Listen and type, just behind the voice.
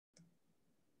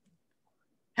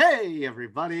Hey,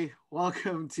 everybody.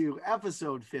 Welcome to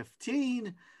episode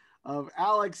 15 of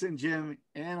Alex and Jim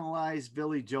Analyze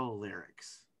Billy Joel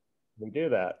Lyrics. We do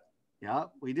that. Yeah,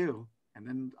 we do. And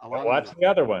then a And lot watch of the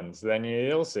other ones, then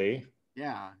you'll see.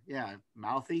 yeah,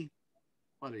 mouthy.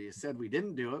 What, you said we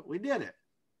didn't do it? We did it.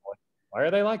 Why are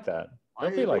they like that? Why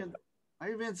Don't are be you like being, why are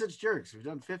you being such jerks? We've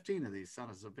done 15 of these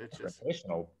sons of that. bitches.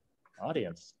 Professional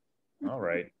audience. All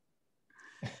right.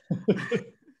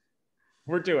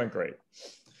 We're doing great.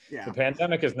 Yeah. The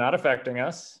pandemic is not affecting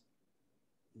us.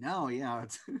 No, yeah.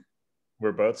 It's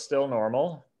We're both still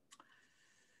normal,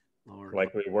 Lord.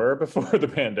 like we were before the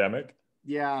pandemic.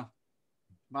 Yeah.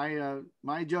 My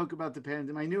joke about the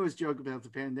pandemic, my newest joke about the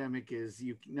pandemic is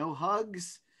no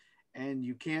hugs and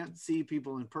you can't see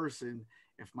people in person.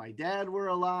 If my dad were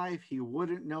alive, he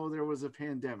wouldn't know there was a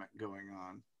pandemic going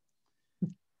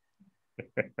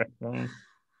on.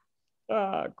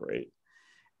 Great.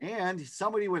 And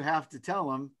somebody would have to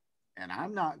tell him, and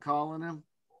I'm not calling him.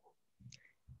 It's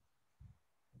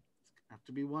have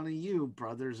to be one of you,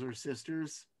 brothers or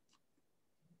sisters.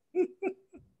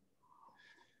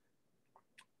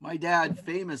 My dad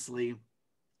famously,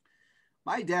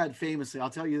 I'll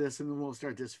tell you this and then we'll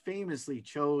start this, famously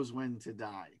chose when to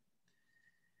die.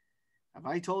 Have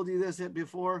I told you this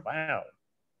before? Wow.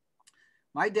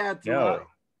 My dad threw No. out.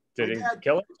 Did he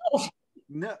kill himself?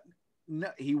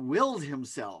 No, he willed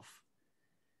himself.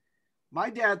 My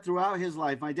dad throughout his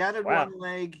life, my dad had one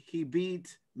leg. He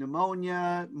beat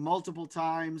pneumonia multiple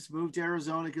times, moved to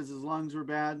Arizona because his lungs were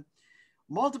bad.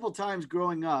 Multiple times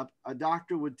growing up, a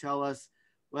doctor would tell us,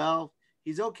 well,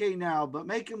 he's okay now, but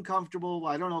make him comfortable.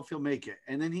 I don't know if he'll make it.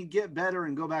 And then he'd get better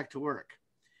and go back to work.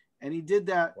 And he did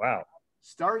that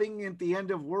starting at the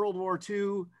end of World War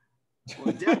II,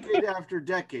 or decade after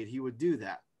decade, he would do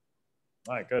that.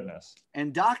 My goodness.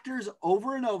 And doctors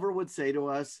over and over would say to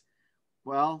us,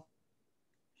 well,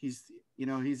 he's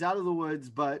out of the woods,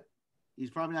 but he's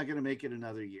probably not going to make it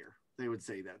another year. They would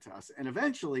say that to us. And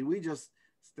eventually we just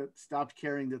stopped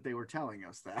caring that they were telling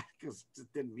us that because it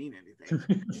didn't mean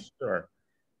anything. Sure.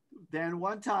 Then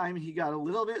one time he got a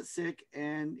little bit sick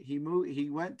and he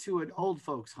went to an old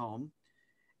folks home,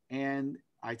 and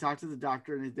I talked to the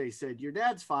doctor and they said, your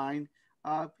dad's fine.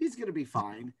 He's going to be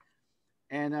fine.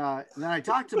 And then I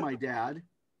talked to my dad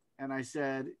and he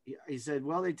said,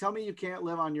 well, they tell me you can't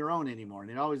live on your own anymore.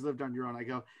 And he always lived on your own. I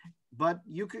go, but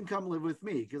you can come live with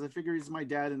me, because I figure he's my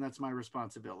dad and that's my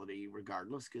responsibility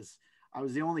regardless, because I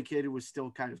was the only kid who was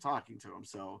still kind of talking to him.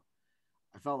 So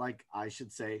I felt like I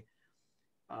should say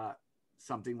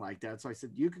something like that. So I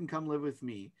said, you can come live with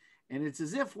me. And it's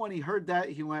as if when he heard that,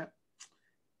 he went,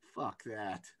 fuck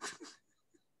that.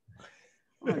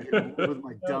 I'm not getting live with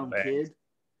my dumb kid.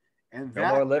 And no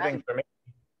more living for me.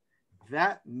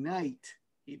 That night,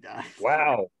 he died.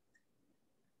 Wow.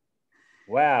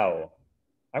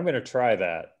 I'm going to try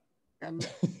that. And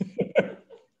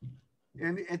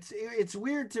it's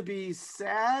weird to be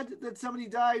sad that somebody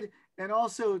died and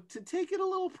also to take it a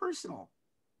little personal.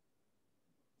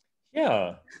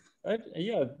 Yeah.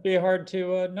 It'd be hard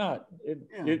to not.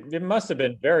 It must have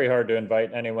been very hard to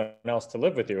invite anyone else to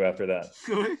live with you after that.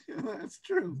 That's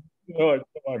true.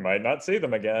 I might not see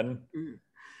them again.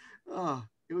 Oh,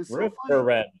 it was so funny.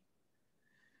 Rent.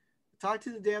 Talk to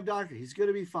the damn doctor. He's going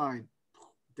to be fine.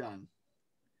 Done.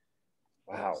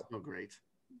 Wow. So great.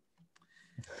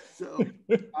 So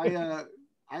I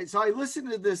listened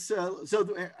to this.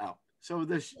 The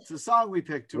song we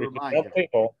picked to remind you.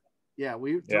 People. Yeah,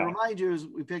 to remind you is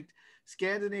we picked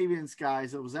Scandinavian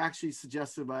Skies. It was actually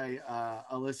suggested by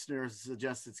a listener,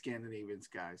 suggested Scandinavian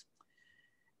Skies.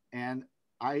 And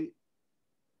I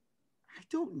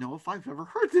don't know if I've ever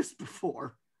heard this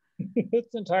before.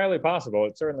 It's entirely possible.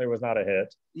 It certainly was not a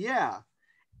hit. Yeah.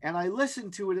 And I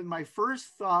listened to it and my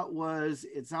first thought was,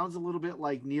 it sounds a little bit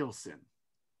like Nielsen.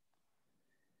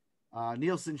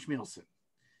 Nielsen Schmielsen.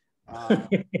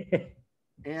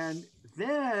 And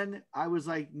then I was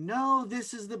like, no,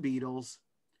 this is the Beatles.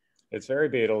 It's very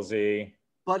Beatlesy.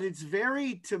 But it's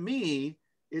very, to me,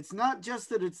 it's not just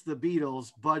that it's the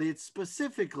Beatles, but it's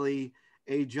specifically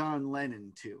a John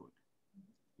Lennon tune.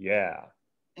 Yeah.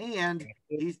 And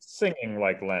he's singing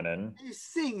like Lennon. He's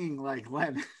singing like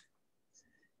Lennon.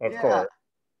 Of course.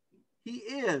 He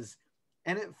is.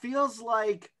 And it feels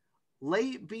like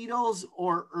late Beatles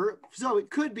so it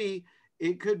could be,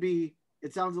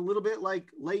 it sounds a little bit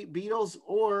like late Beatles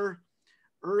or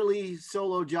early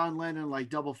solo John Lennon, like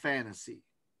Double Fantasy.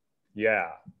 Yeah.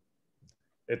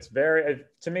 It's very,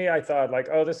 to me, I thought like,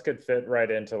 oh, this could fit right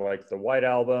into like the White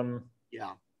Album.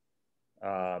 Yeah.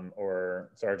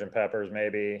 Or Sgt. Pepper's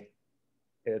maybe.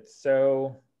 It's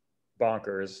so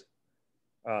bonkers.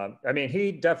 I mean,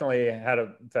 he definitely had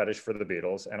a fetish for the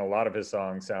Beatles, and a lot of his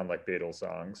songs sound like Beatles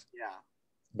songs. Yeah.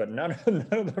 But none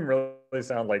of them really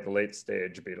sound like late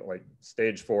stage Beatles, like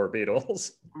stage 4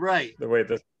 Beatles, Right. the way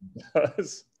this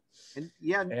does. And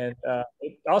yeah. And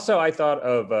also, I thought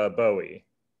of Bowie.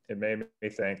 It made me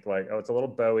think like, oh, it's a little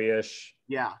Bowie-ish,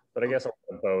 Yeah. but I guess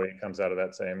Bowie comes out of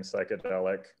that same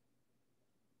psychedelic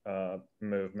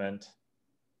movement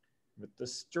with the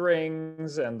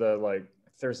strings and the like.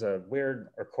 There's a weird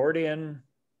accordion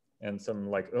and some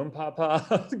like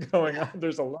papa going Yeah. on.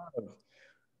 There's a lot of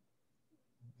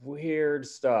weird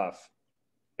stuff.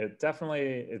 It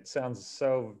sounds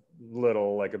so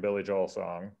little like a Billy Joel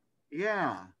song.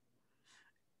 Yeah.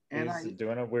 And He's I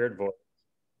doing a weird voice.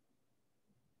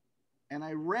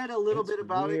 read a little It's bit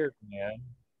about it. weird, man.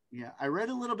 Yeah, I read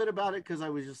a little bit about it because I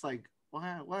was just like,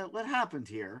 what happened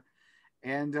here?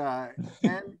 And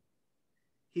then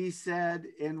he said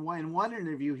in one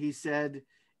interview, he said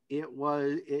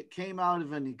it came out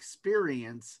of an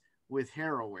experience with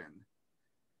heroin.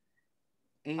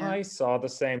 And I saw the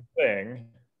same thing.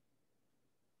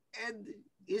 and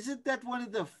isn't that one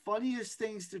of the funniest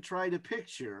things to try to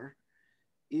picture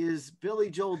is Billy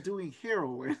Joel doing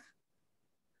heroin?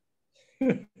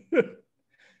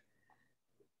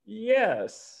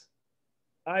 Yes.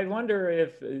 I wonder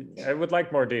if I would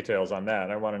like more details on that.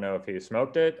 I want to know if he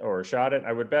smoked it or shot it.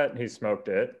 I would bet he smoked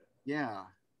it, Yeah.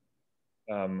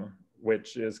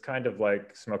 which is kind of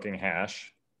like smoking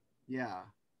hash. Yeah.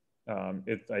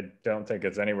 I don't think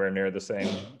it's anywhere near the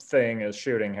same thing as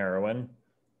shooting heroin.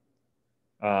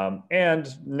 And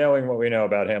knowing what we know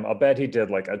about him, I'll bet he did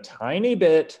like a tiny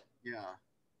bit, Yeah.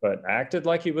 but acted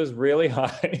like he was really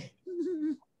high,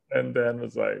 and then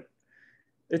was like,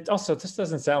 it also, this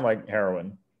doesn't sound like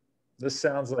heroin. This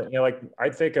sounds like, like I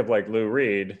think of like Lou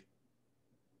Reed,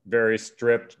 very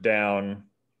stripped down,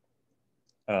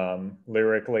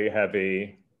 lyrically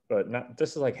heavy, but not,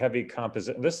 this is like heavy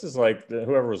composition. This is like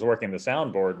whoever was working the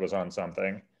soundboard was on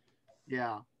something.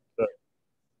 Yeah. But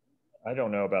I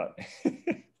don't know about,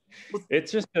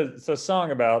 it's just it's a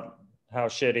song about how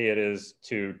shitty it is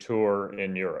to tour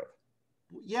in Europe.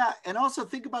 Yeah, and also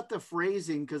think about the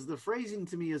phrasing because the phrasing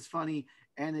to me is funny.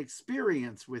 An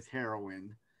experience with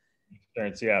heroin.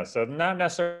 Yeah, so not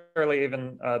necessarily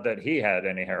even that he had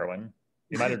any heroin.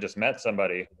 He might have just met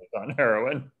somebody who was on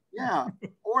heroin. Yeah,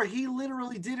 or he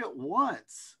literally did it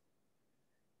once,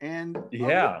 and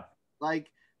Yeah. like,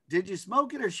 did you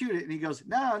smoke it or shoot it? And he goes,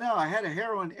 no, I had a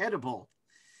heroin edible.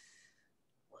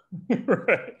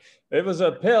 Right. It was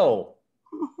a pill.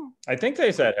 I think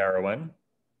they said heroin.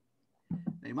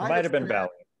 They It might have been Valley.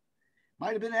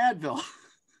 Might have been Advil.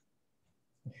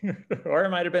 Or it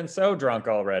might have been so drunk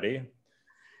already.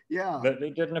 Yeah. That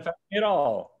it didn't affect me at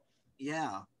all.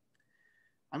 Yeah.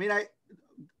 I mean,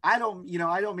 I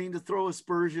don't mean to throw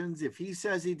aspersions. If he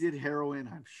says he did heroin,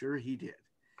 I'm sure he did.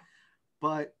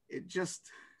 But it just.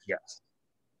 Yes.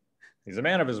 He's a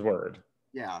man of his word.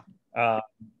 Yeah.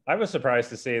 I was surprised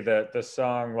to see that this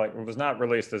song was not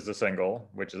released as a single,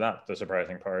 which is not the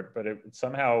surprising part, but it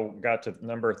somehow got to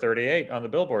number 38 on the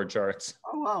Billboard charts.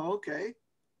 Oh, wow. Okay.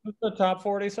 It's the top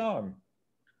 40 song.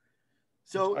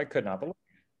 So I could not believe it.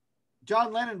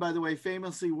 John Lennon, by the way,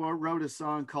 famously wrote a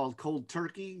song called Cold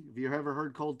Turkey. Have you ever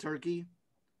heard Cold Turkey?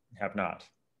 Have not.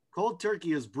 Cold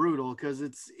Turkey is brutal because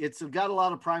it's got a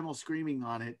lot of primal screaming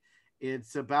on it.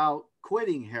 It's about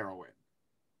quitting heroin.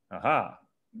 Aha.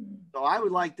 So I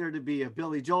would like there to be a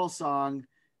Billy Joel song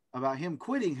about him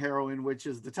quitting heroin, which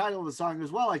is the title of the song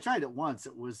as well. I tried it once.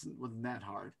 It wasn't that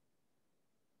hard.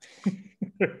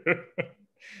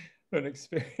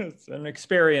 an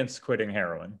experience quitting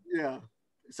heroin. Yeah.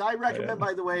 So I recommend,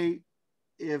 by the way,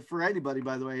 if for anybody,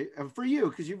 by the way, for you,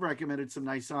 because you've recommended some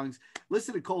nice songs,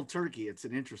 listen to Cold Turkey. It's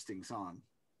an interesting song.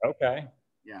 Okay.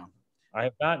 Yeah. I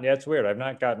have not. Yeah, it's weird. I've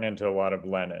not gotten into a lot of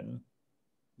Lennon.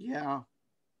 Yeah.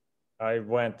 I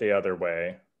went the other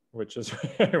way, which is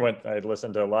I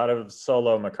listened to a lot of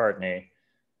solo McCartney,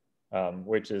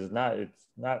 which is not, it's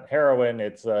not heroin.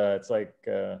 It's like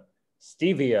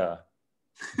stevia.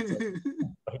 It's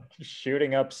like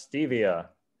shooting up stevia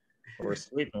or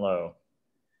sweet and low.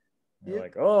 You're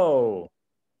like, oh.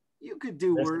 You could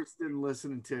do worse than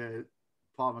listening to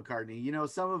Paul McCartney.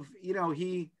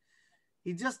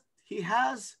 He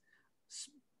has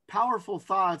powerful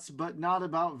thoughts, but not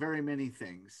about very many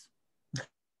things.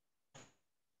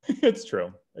 It's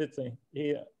true.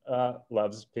 He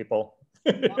loves people.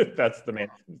 That's the main.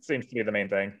 It seems to be the main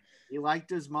thing. He liked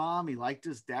his mom. He liked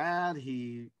his dad.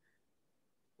 He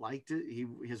liked it.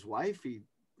 His wife. He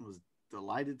was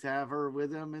delighted to have her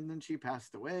with him, and then she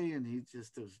passed away, and he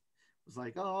just was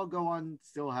like, "Oh, I'll go on,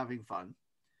 still having fun."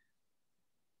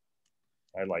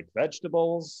 I like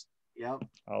vegetables. Yep.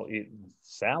 I'll eat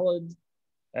salad.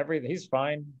 Everything. He's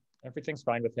fine. Everything's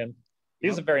fine with him.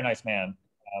 He's a Yep. very nice man.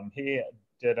 He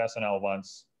did SNL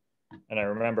once, and I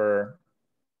remember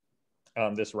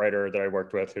this writer that I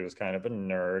worked with, who was kind of a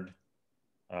nerd,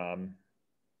 um,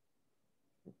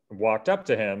 walked up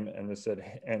to him and said,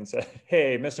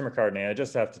 "Hey, Mr. McCartney, I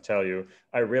just have to tell you,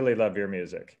 I really love your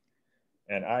music."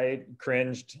 And I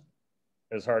cringed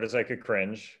as hard as I could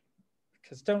cringe,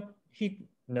 because don't he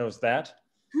knows that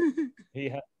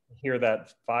he hear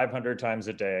that 500 times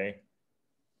a day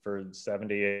for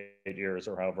 78 years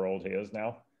or however old he is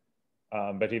now.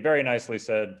 But he very nicely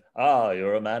said, "Ah,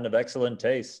 you're a man of excellent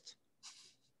taste."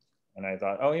 And I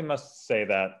thought, oh, he must say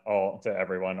that all to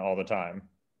everyone all the time.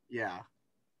 Yeah.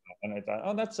 And I thought,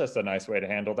 oh, that's just a nice way to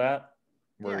handle that,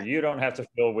 where Yeah. you don't have to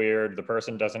feel weird. The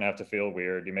person doesn't have to feel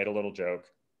weird. You made a little joke,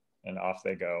 and off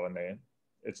they go. And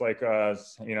it's like,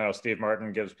 you know, Steve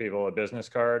Martin gives people a business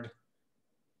card.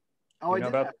 Oh, You I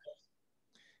know did about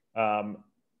that.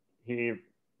 he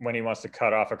when he wants to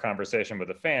cut off a conversation with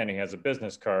a fan, he has a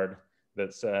business card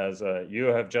that says, "You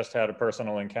have just had a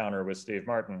personal encounter with Steve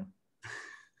Martin,"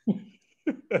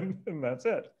 and that's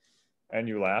it. And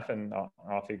you laugh, and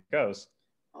off he goes.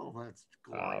 Oh, that's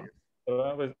Um, glorious. so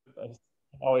I was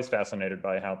always fascinated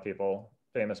by how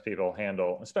famous people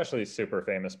handle, especially super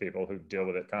famous people who deal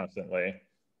with it constantly,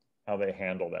 how they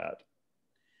handle that.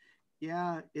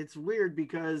 Yeah, it's weird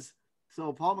because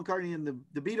so Paul McCartney and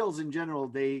the Beatles in general,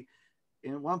 they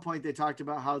at one point they talked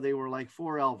about how they were like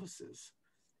four Elvises,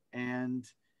 and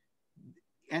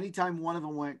anytime one of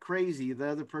them went crazy, the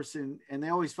other person, and they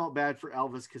always felt bad for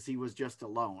Elvis because he was just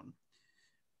alone.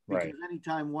 Because Right.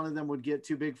 anytime one of them would get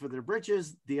too big for their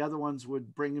britches, the other ones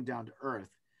would bring him down to earth.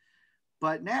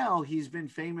 But now he's been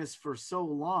famous for so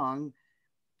long,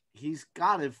 he's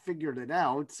got to figured it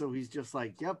out. So he's just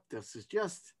like, yep, this is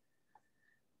just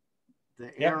the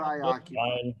air Yep. I It's occupy.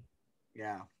 fine.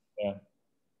 Yeah. Yeah.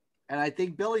 And I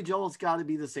think Billy Joel's got to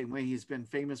be the same way. He's been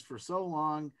famous for so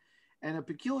long, and a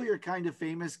peculiar kind of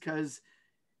famous because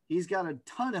he's got a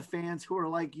ton of fans who are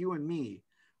like you and me,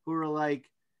 who are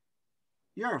like,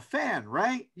 "You're a fan,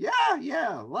 right? Yeah,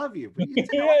 yeah, love you." But you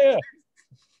say Yeah. all Yeah.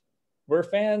 We're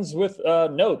fans with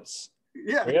notes. these,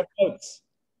 yeah, We have notes.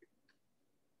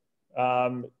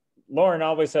 um, Lauren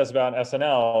always says about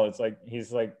SNL, it's like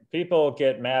he's like, people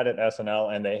get mad at SNL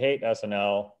and they hate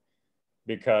SNL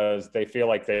because they feel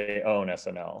like they own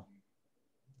SNL,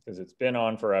 because it's been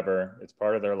on forever, it's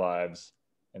part of their lives,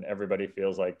 and everybody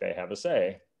feels like they have a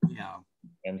say. yeah,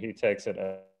 And he takes it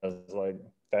as like,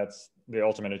 that's the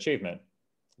ultimate achievement,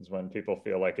 is when people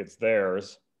feel like it's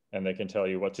theirs and they can tell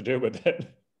you what to do with it.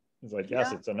 It's like, yes,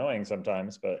 yeah, it's annoying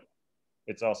sometimes, but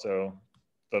it's also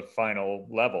the final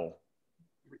level.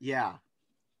 yeah.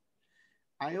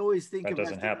 I always think That of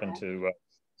doesn't happen SNL. to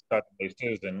Suddenly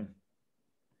Susan.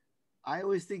 I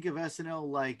always think of SNL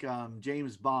like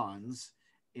James Bond's,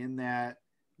 in that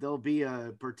there'll be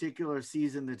a particular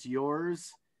season that's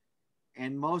yours,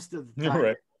 and most of the time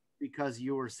Right. because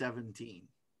you were 17.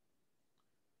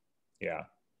 Yeah.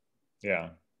 Yeah.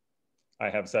 I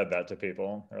have said that to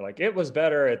people. They're like, it was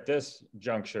better at this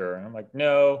juncture. And I'm like,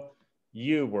 no,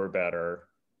 you were better.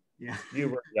 Yeah. You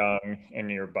were young and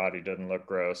your body didn't look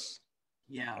gross.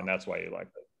 Yeah. And that's why you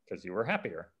liked it, because you were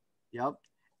happier. Yep.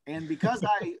 And because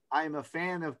I'm a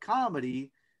fan of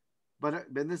comedy, but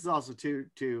this is also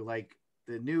too like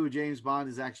the new James Bond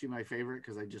is actually my favorite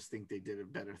because I just think they did a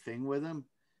better thing with him.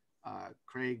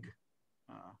 Craig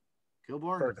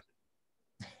Kilborn. Ferguson.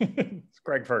 It's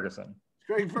Craig Ferguson.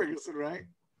 Craig Ferguson, right?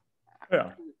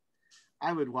 Yeah.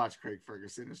 I would watch Craig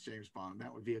Ferguson as James Bond.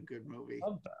 That would be a good movie.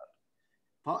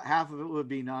 Love Half of it would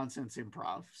be nonsense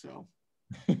improv. So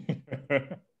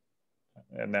that.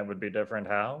 And that would be different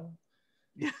how?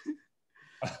 yeah.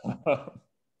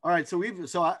 All right, so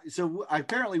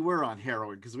apparently we're on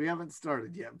heroin because we haven't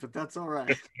started yet, but that's all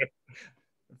right.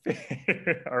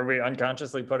 Are we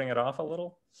unconsciously putting it off a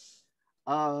little?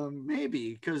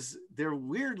 Maybe because they're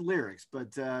weird lyrics,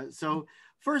 but so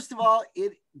first of all,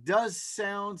 it does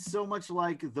sound so much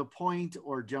like The Point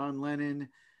or John Lennon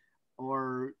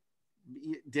or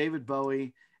David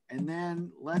Bowie. And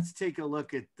then let's take a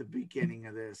look at the beginning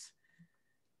of this.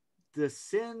 The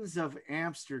Sins of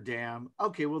Amsterdam.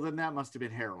 Okay, well then that must have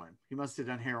been heroin. He must have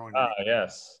done heroin.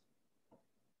 Yes.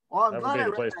 Well, I'm That would glad be I the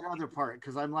read place. that other part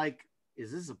because I'm like,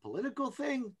 is this a political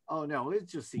thing? Oh no,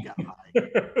 it's just he got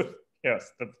high.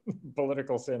 Yes, the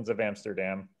political sins of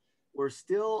Amsterdam. We're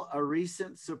still a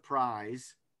recent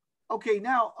surprise. Okay,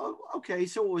 now, okay,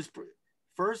 so it was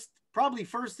probably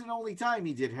first and only time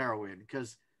he did heroin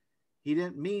because he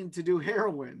didn't mean to do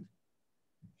heroin.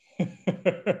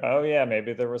 Oh yeah,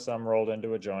 maybe there was some rolled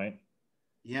into a joint.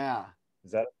 Yeah.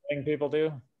 Is that a thing people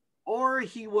do? Or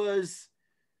he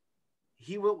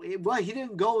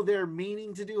didn't go there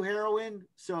meaning to do heroin.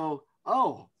 So,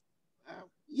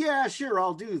 yeah, sure,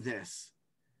 I'll do this.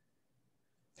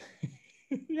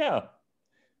 Yeah.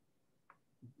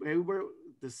 We're,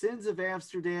 the sins of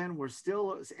Amsterdam were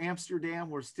still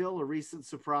a recent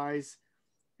surprise,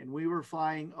 and we were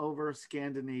flying over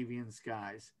Scandinavian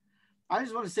skies. I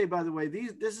just want to say, by the way,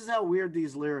 this is how weird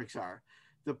these lyrics are.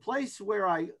 The place where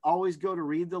I always go to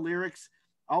read the lyrics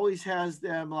always has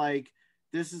them like,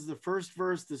 this is the first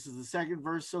verse, this is the second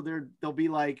verse, so they'll be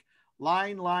like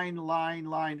line, line, line,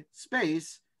 line,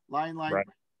 space, line, line. Right.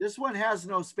 This one has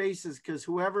no spaces because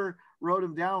whoever wrote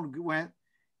them down went,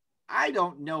 I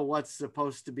don't know what's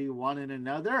supposed to be one and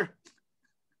another.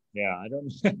 Yeah, I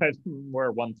don't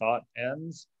where one thought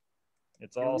ends.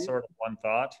 It's And all we sort of one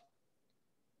thought.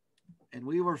 and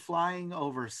we were flying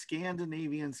over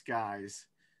Scandinavian skies.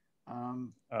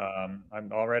 Um,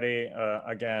 I'm already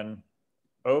again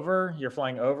over. You're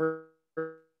flying over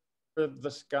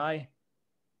the sky.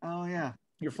 oh yeah,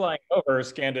 You're flying over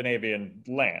Scandinavian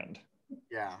land.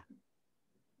 yeah,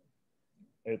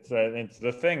 It's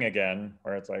the thing again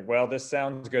where it's like, well, this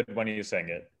sounds good when you sing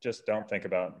it. Just don't think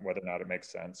about whether or not it makes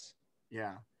sense.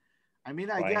 yeah. I mean,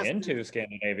 Flying into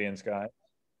Scandinavian sky.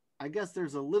 I guess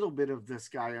there's a little bit of the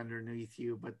sky underneath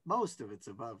you, but most of it's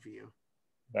above you.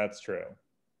 That's true,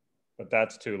 but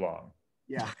that's too long.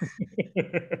 Yeah.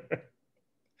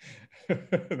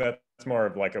 That's more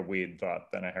of like a weed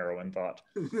thought than a heroin thought.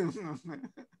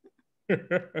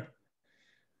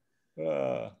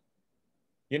 uh,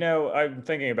 I'm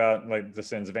thinking about like the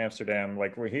sins of Amsterdam,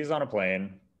 like where he's on a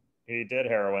plane. He did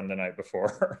heroin the night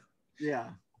before. Yeah.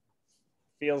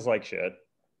 Feels like shit.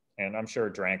 And I'm sure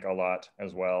drank a lot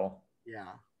as well.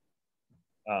 Yeah.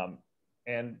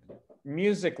 And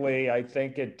musically, I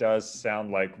think it does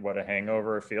sound like what a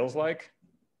hangover feels like.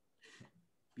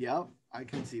 Yep. I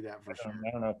can see that for sure.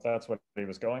 I don't know if that's what he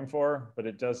was going for, but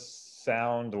it does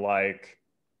sound like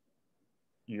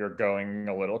you're going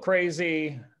a little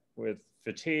crazy with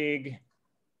fatigue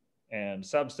and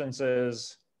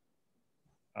substances.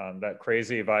 That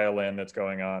crazy violin that's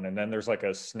going on. And then there's like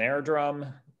a snare drum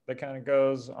that kind of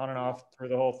goes on and off through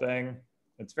the whole thing.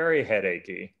 It's very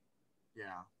headachy.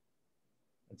 Yeah.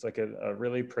 It's like a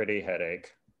really pretty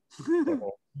headache,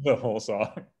 the whole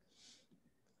song.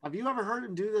 Have you ever heard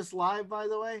him do this live, by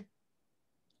the way?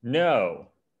 No.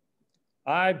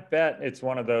 I bet it's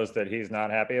one of those that he's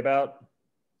not happy about.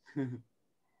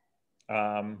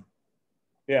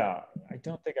 Yeah, I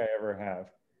don't think I ever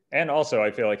have. And also,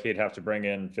 I feel like he'd have to bring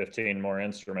in 15 more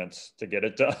instruments to get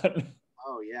it done.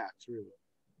 Oh, yeah, true.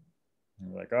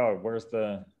 Like, oh,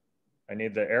 I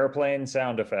need the airplane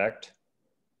sound effect.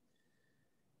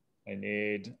 I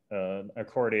need an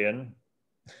accordion.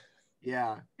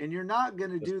 Yeah. And you're not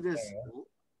going to do this.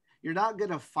 You're not going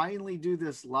to finally do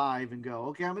this live and go,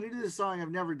 okay, I'm going to do this song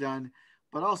I've never done,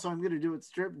 but also I'm going to do it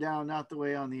stripped down, not the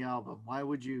way on the album. Why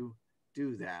would you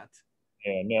do that?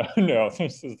 Yeah, no,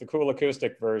 this is the cool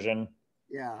acoustic version.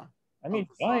 Yeah. I mean,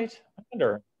 right? I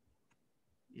wonder.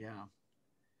 Yeah.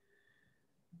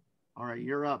 All right,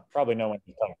 you're up. Probably no one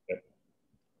can talk it.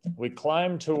 We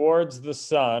climbed towards the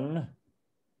sun.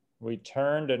 We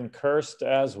turned and cursed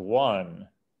as one.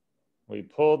 We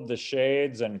pulled the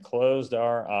shades and closed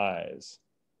our eyes.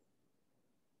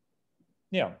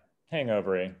 Yeah,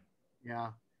 hangover-y. Yeah.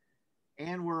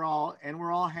 And we're all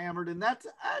hammered, and that's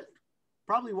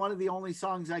probably one of the only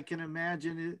songs I can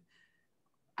imagine.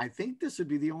 I think this would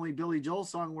be the only Billy Joel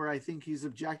song where I think he's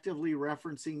objectively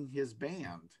referencing his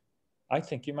band. I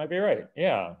think you might be right.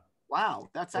 Yeah. Wow,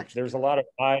 that's actually. There's a lot of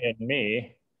I and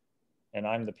me, and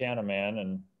I'm the piano man,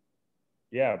 and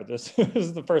yeah, but this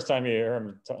is the first time you hear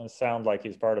him sound like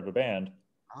he's part of a band.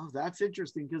 Oh, that's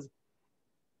interesting because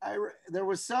there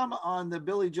was some on the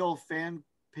Billy Joel fan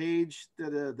page,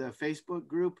 the Facebook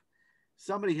group.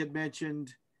 Somebody had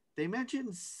mentioned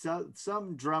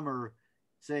some drummer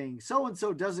saying so and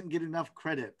so doesn't get enough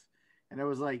credit, and I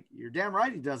was like, "You're damn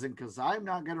right he doesn't," because I'm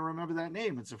not going to remember that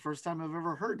name. It's the first time I've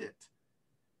ever heard it.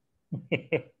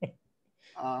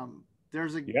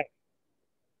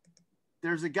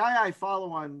 There's a guy I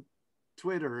follow on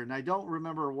Twitter, and I don't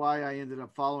remember why I ended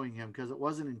up following him because it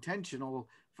wasn't intentional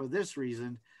for this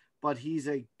reason, but he's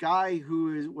a guy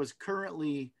who was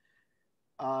currently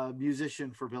a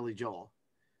musician for Billy Joel.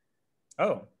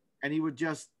 Oh. And he would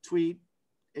just tweet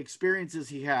experiences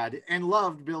he had and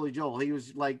loved Billy Joel. He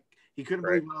was like, he couldn't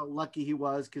believe how lucky he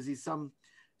was because he's some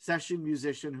session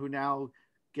musician who now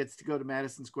gets to go to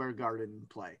Madison Square Garden and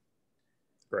play.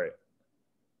 Great.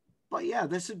 But yeah,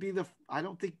 this would be I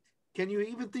don't think Can you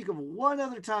even think of one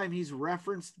other time he's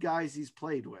referenced guys he's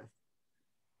played with?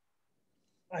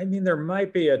 I mean, there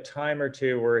might be a time or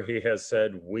two where he has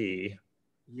said we,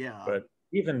 Yeah. but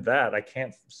even that, I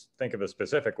can't think of a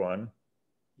specific one.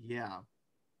 Yeah.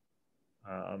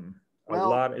 Um, a Well,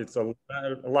 lot,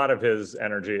 a lot of his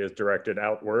energy is directed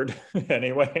outward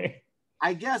anyway.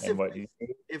 I guess And what you,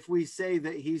 if we say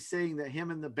that he's saying that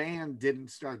him and the band didn't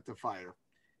start the fire,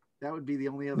 that would be the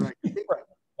only other I can think of.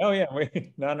 oh yeah,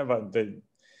 none of them.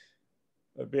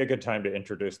 It'd be a good time to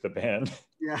introduce the band.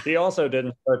 Yeah. He also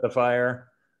didn't start the fire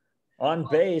on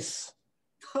bass.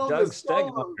 Oh, the Doug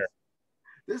solos. Stegmeyer.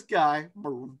 This guy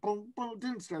boom, boom, boom,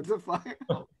 didn't start the fire.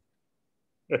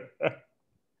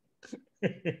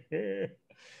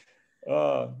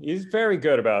 He's very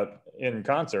good about, in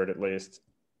concert at least,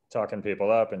 talking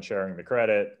people up and sharing the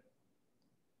credit.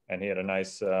 And he had a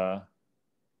nice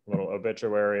little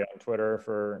obituary on Twitter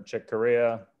for Chick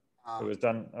Corea, who has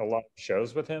done a lot of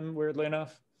shows with him, weirdly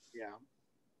enough. Yeah.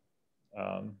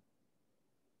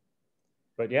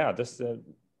 But yeah, this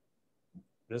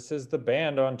is the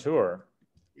band on tour.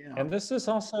 Yeah. And this is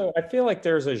also, I feel like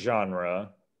there's a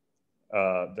genre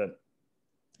that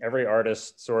every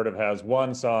artist sort of has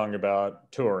one song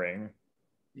about touring.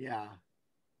 Yeah.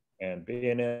 And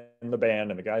being in the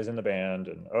band and the guys in the band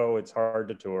and oh, it's hard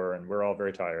to tour and we're all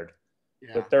very tired.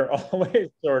 Yeah. But they're always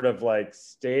sort of like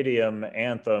stadium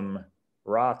anthem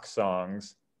rock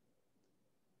songs.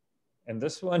 And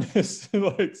this one is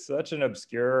like such an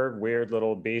obscure, weird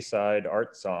little B-side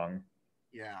art song.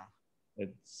 Yeah.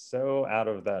 It's so out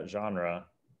of that genre.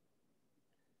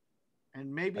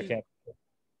 And maybe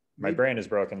my brain is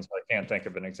broken, so I can't think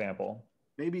of an example.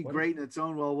 Maybe great in its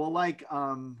own well. Well, like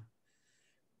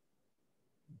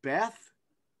Beth,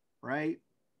 right?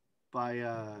 By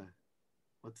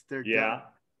what's their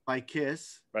by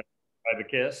Kiss. By the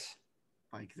Kiss.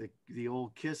 Like the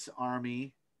old Kiss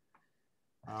Army.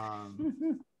 What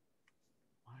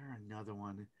are another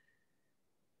one?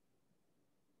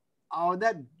 Oh,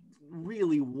 that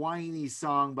really whiny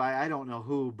song by I don't know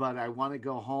who, but I Want to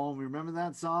Go Home. Remember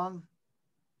that song?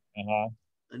 Uh-huh.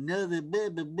 Another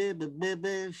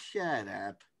baby, shut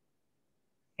up.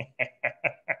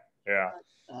 Yeah.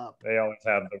 Shut up. They always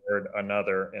have the word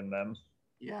another in them.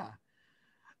 Yeah.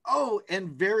 Oh,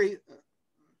 and very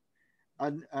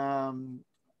there's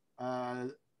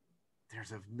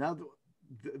another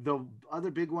the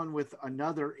other big one with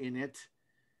another in it.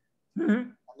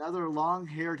 Another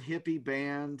long-haired hippie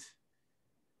band.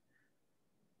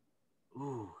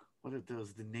 Ooh, what are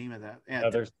those? The name of that?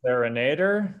 Another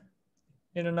serenader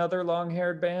in another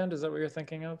long-haired band. Is that what you're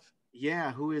thinking of?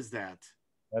 Yeah, who is that?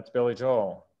 That's Billy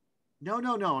Joel.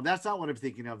 No, that's not what I'm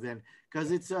thinking of then,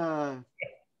 because it's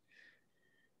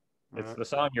it's the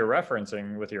song you're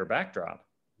referencing with your backdrop.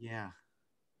 Yeah.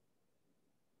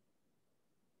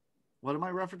 What am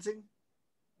I referencing?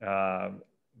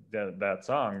 That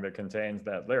song that contains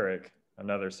that lyric,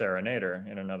 another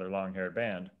serenader in another long-haired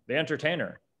band. The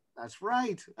Entertainer. That's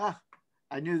right.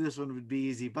 I knew this one would be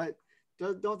easy, but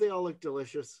don't they all look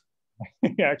delicious?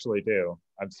 They actually do.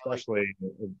 Especially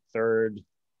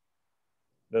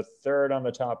the third on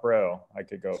the top row I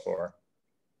could go for.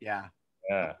 Yeah.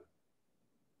 Yeah.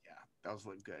 Yeah, those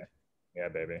look good. Yeah,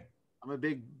 baby. I'm a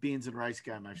big beans and rice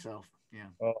guy myself. Yeah.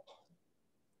 Oh,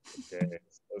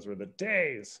 days. Those were the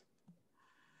days.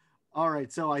 All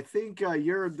right, so I think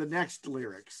you're the next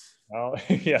lyrics. Oh,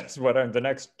 yes, the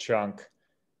next chunk.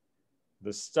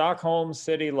 The Stockholm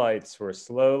city lights were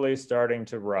slowly starting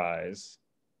to rise,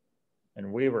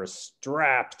 and we were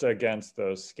strapped against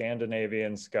those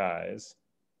Scandinavian skies.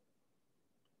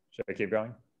 Should I keep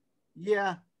going?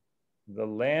 Yeah. The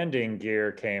landing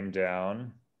gear came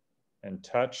down and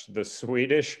touched the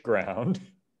Swedish ground,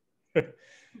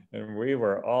 and we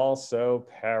were all so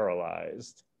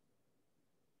paralyzed.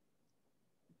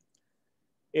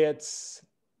 It's,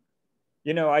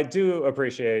 I do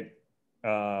appreciate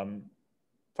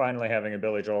finally having a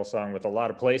Billy Joel song with a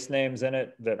lot of place names in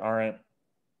it that aren't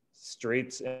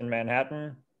streets in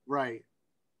Manhattan. Right.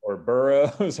 Or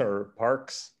boroughs or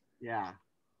parks. Yeah.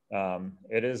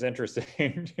 It is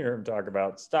interesting to hear him talk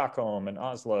about Stockholm and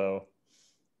Oslo.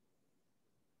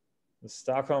 The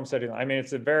Stockholm city, I mean,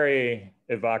 it's a very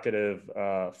evocative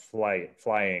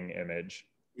flying image.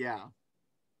 Yeah.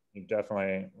 You've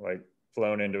definitely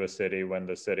flown into a city when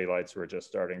the city lights were just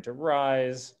starting to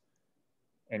rise,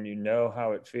 and you know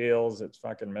how it feels. It's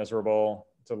fucking miserable.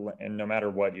 And no matter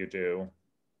what you do,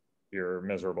 you're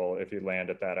miserable if you land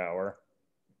at that hour.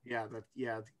 Yeah,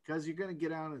 because you're gonna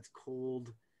get out and it's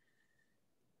cold,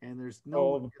 and there's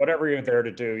no whatever you're there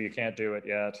to do, you can't do it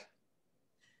yet.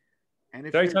 And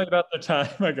if Did I you're tell you about the time?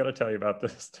 I got to tell you about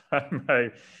this time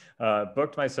I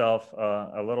booked myself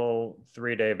a little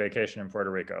 3-day vacation in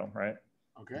Puerto Rico, right?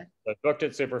 okay, I booked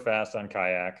it super fast on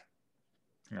Kayak.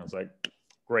 And I was like,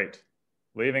 great.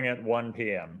 Leaving at 1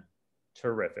 p.m.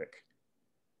 Terrific.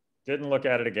 Didn't look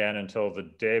at it again until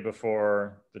the day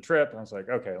before the trip. I was like,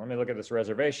 okay, let me look at this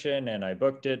reservation. And I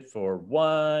booked it for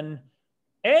 1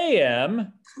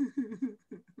 a.m.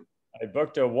 I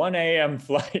booked a 1 a.m.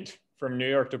 flight from New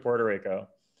York to Puerto Rico.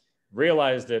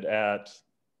 Realized it at,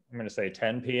 I'm going to say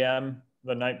 10 p.m.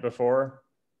 the night before.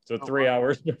 So oh, 3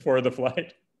 hours before the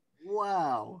flight.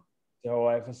 wow. So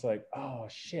I was like, oh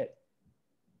shit.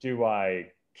 Do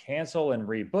I cancel and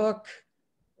rebook?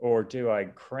 Or do I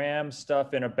cram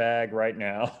stuff in a bag right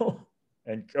now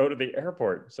and go to the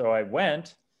airport? So I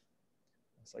went.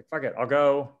 I was like, fuck it, I'll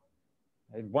go.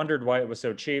 I wondered why it was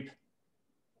so cheap.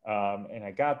 And I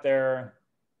got there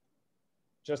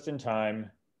just in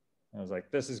time. I was like,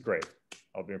 this is great.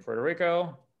 I'll be in Puerto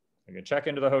Rico. I can check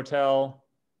into the hotel.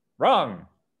 Wrong.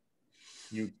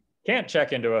 You can't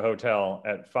check into a hotel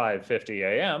at 5:50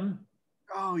 a.m.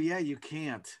 Oh yeah, you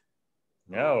can't.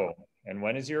 No. And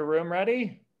when is your room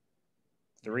ready?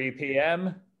 3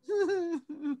 p.m.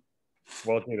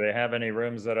 Well, do they have any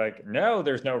rooms that I can? No,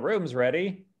 there's no rooms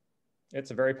ready. It's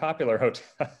a very popular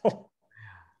hotel.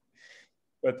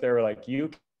 But they were like, you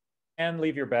can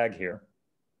leave your bag here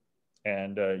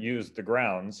and use the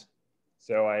grounds.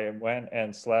 So I went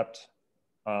and slept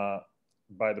by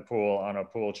the pool on a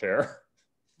pool chair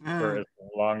for as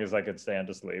long as I could stand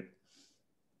to sleep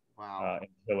Wow.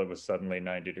 until it was suddenly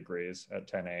 90 degrees at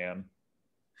 10 a.m.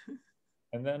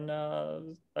 And then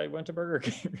I went to Burger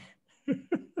King.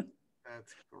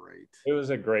 That's great. It was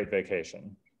a great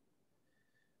vacation.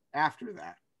 After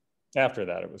that. After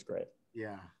that, it was great.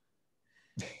 Yeah.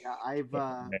 Yeah,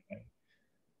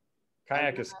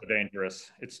 Kayak is so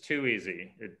dangerous. It's too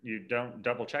easy. You don't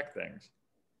double check things.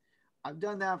 I've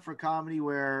done that for comedy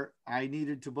where I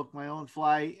needed to book my own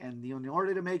flight, and in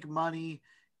order to make money,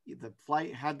 the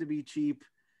flight had to be cheap.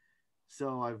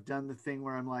 So I've done the thing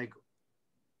where I'm like,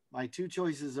 my two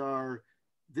choices are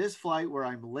this flight where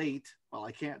I'm late. Well,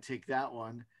 I can't take that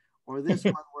one, or this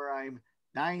one where I'm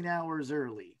 9 hours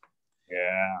early.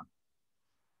 Yeah.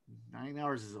 9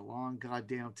 hours is a long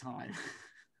goddamn time.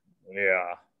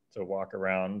 Yeah. To walk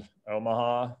around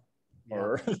Omaha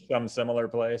or some similar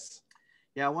place.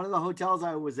 Yeah, one of the hotels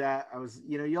I was at,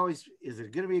 you always, is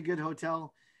it going to be a good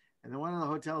hotel? And then one of the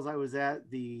hotels I was at,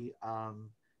 the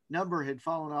number had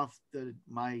fallen off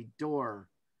my door.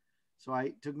 So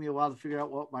it took me a while to figure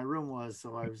out what my room was.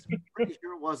 So I was pretty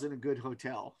sure it wasn't a good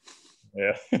hotel.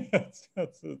 Yeah, that's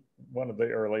one of the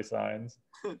early signs.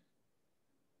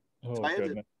 So I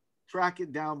had to track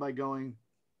it down by going,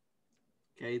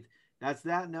 okay, that's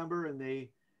that number, and they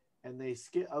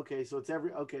skip. Okay, so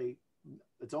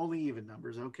it's only even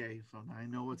numbers. Okay, so I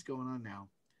know what's going on now.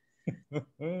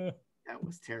 That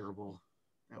was terrible.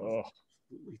 That was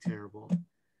absolutely terrible.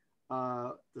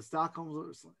 The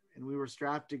Stockholm, and we were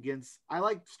strapped against. I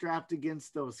like strapped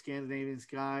against those Scandinavian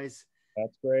Skies.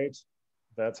 That's great.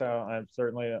 That's how I'm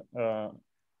certainly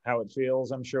how it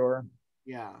feels, I'm sure.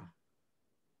 Yeah.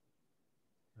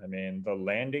 I mean, the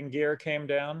landing gear came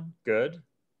down. Good.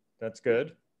 That's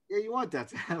good. Yeah, you want that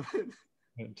to happen.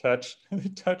 Touch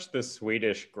the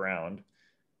Swedish ground.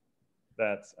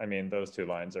 I mean, those two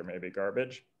lines are maybe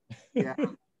garbage. Yeah.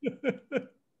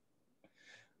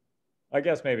 I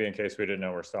guess maybe in case we didn't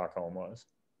know where Stockholm was.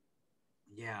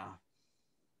 Yeah.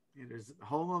 It is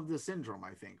home of the syndrome,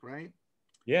 I think, right?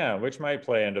 Yeah, which might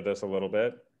play into this a little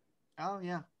bit. Oh,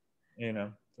 yeah. You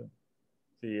know,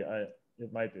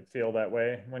 it might feel that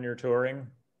way when you're touring.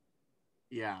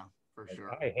 Yeah, for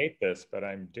sure. I hate this, but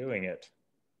I'm doing it.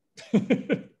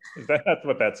 That's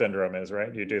what that syndrome is,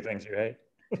 right? You do things you hate.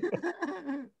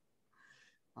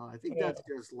 I think that's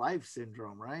just life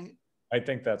syndrome, right? I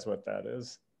think that's what that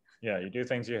is. Yeah, you do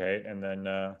things you hate, and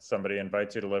then somebody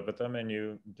invites you to live with them, and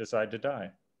you decide to die.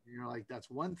 You're like,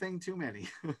 that's one thing too many.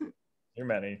 Too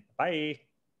many. Bye.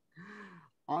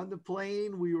 On the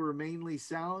plane, we were mainly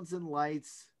sounds and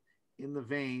lights in the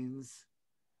veins.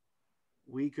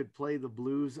 We could play the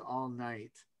blues all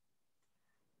night.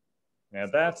 Now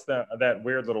that's that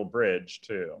weird little bridge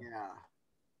too. Yeah.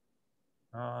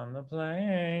 On the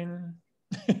plane.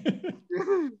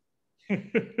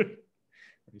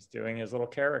 He's doing his little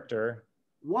character.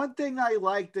 One thing I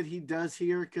like that he does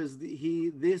here, because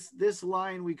this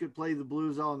line, we could play the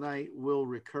blues all night, will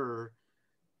recur.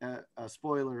 A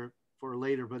spoiler for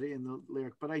later, but in the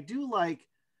lyric. But I do like,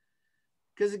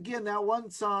 because again, that one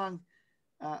song,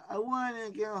 I want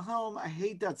to go home. I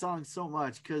hate that song so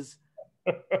much because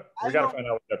we got to find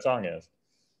out what that song is.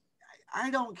 I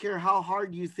don't care how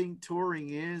hard you think touring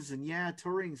is, and yeah,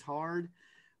 touring's hard,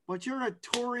 but you're a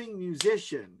touring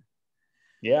musician.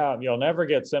 Yeah, you'll never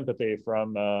get sympathy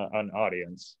from an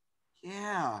audience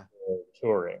Yeah.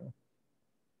 touring.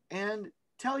 And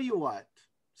tell you what,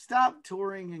 stop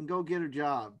touring and go get a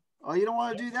job. Oh, you don't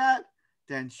want to do that?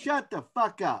 Then shut the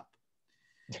fuck up.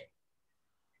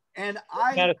 And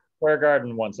Madison Square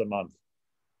Garden once a month.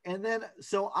 and then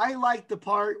so I like the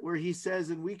part where he says,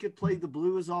 and we could play the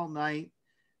blues all night,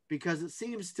 because it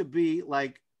seems to be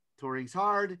like touring's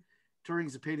hard,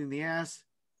 touring's a pain in the ass.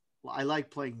 Well, I like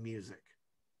playing music.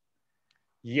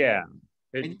 Yeah.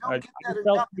 And you don't get that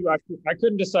felt enough. I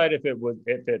couldn't decide if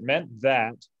it meant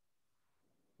that,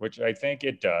 which I think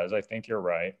it does. I think you're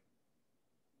right.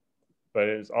 But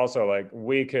it's also like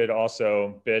we could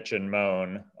also bitch and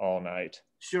moan all night.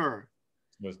 Sure.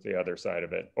 Was the other side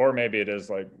of it. Or maybe it is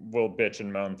like we'll bitch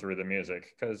and moan through the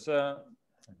music, because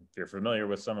if you're familiar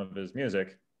with some of his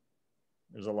music,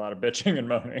 there's a lot of bitching and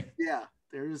moaning. Yeah,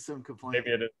 there is some complaining.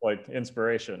 Maybe it is like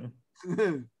inspiration.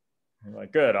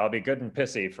 Like, good, I'll be good and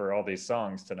pissy for all these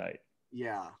songs tonight.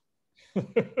 Yeah.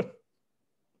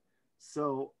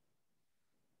 So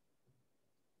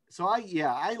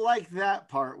I like that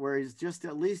part where he's just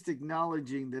at least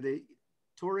acknowledging that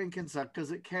touring can suck,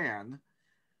 because it can.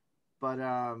 But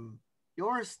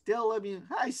you're still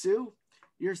hi Sue.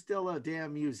 You're still a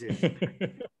damn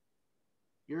musician.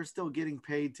 You're still getting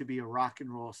paid to be a rock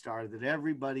and roll star that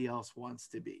everybody else wants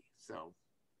to be. So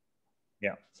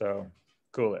yeah, so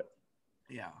cool it.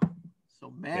 Yeah. So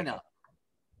man up.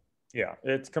 Yeah,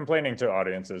 it's complaining to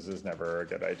audiences is never a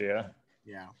good idea.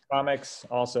 Yeah. Comics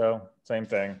also, same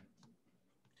thing.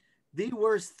 The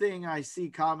worst thing I see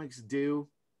comics do,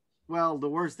 well, the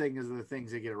worst thing is the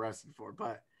things they get arrested for,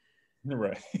 but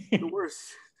right. The worst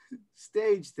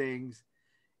stage things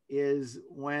is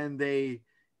when they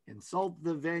insult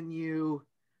the venue,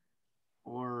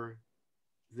 or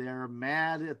they're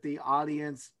mad at the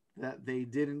audience that they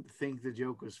didn't think the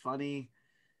joke was funny.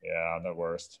 Yeah, the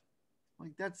worst.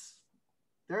 Like, that's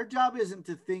their job isn't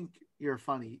to think you're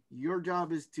funny. Your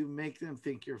job is to make them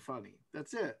think you're funny.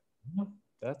 That's it.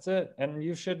 That's it. And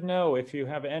you should know, if you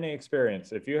have any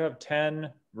experience, if you have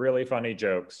 10 really funny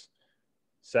jokes,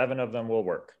 7 of them will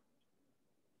work.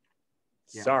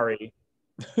 Yeah. Sorry.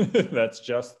 That's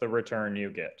just the return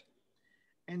you get.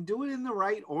 And do it in the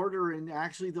right order, and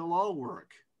actually they'll all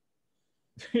work.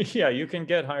 Yeah, you can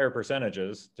get higher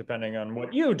percentages depending on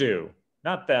what you do,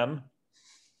 not them.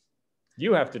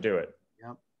 You have to do it.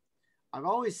 Yep. I've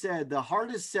always said the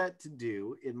hardest set to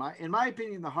do, in my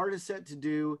opinion, the hardest set to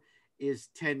do is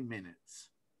 10 minutes.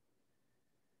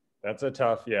 That's a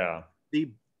tough, yeah.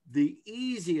 The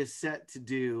easiest set to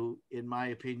do, in my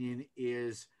opinion,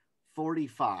 is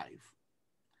 45.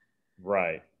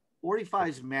 Right. 45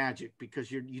 is magic,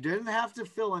 because you didn't have to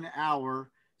fill an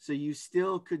hour, so you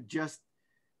still could just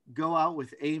go out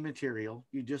with a material.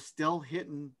 You just still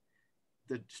hitting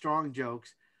the strong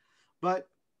jokes. But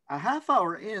a half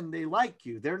hour in, they like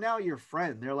you. They're now your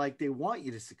friend. They're like, they want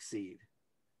you to succeed.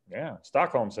 Yeah.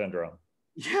 Stockholm syndrome.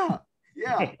 Yeah.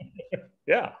 Yeah.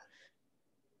 Yeah.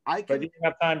 But you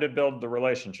have time to build the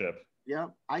relationship. Yeah.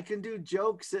 I can do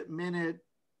jokes at minute,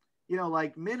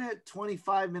 like minute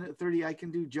 25, minute 30. I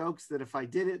can do jokes that if I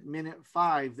did it minute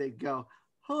 5, they'd go,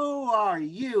 who are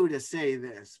you to say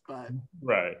this? But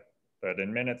right. But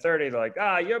in minute 30, they're like,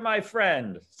 you're my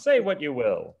friend. Say what you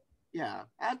will. Yeah,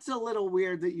 that's a little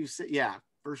weird that you say. Yeah,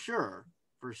 for sure.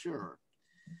 For sure.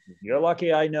 You're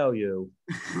lucky I know you.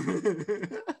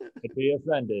 I'd be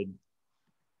offended.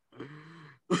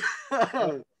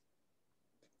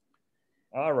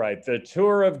 All right. The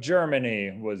tour of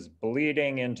Germany was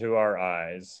bleeding into our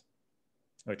eyes,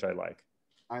 which I like.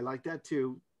 I like that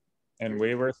too. And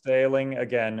we were sailing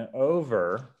again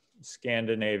over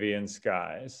Scandinavian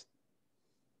skies.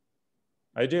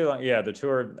 I do, yeah, the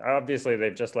tour, obviously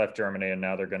they've just left Germany and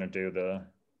now they're going to do the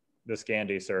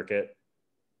Scandi circuit,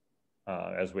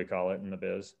 as we call it in the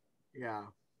biz. Yeah.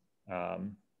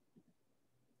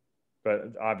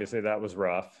 But obviously that was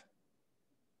rough.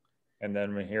 And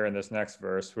then we hear in this next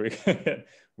verse,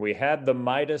 we had the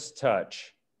Midas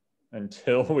touch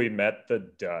until we met the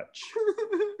Dutch.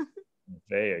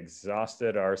 They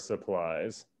exhausted our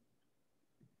supplies.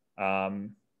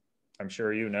 I'm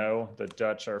sure you know the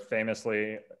Dutch are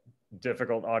famously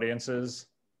difficult audiences.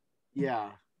 Yeah.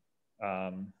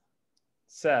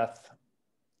 Seth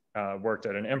worked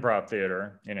at an improv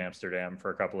theater in Amsterdam for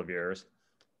a couple of years,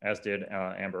 as did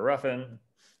Amber Ruffin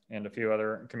and a few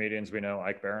other comedians we know.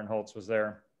 Ike Barinholtz was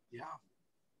there. Yeah.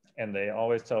 And they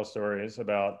always tell stories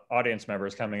about audience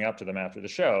members coming up to them after the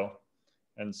show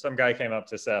And some guy came up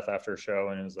to Seth after a show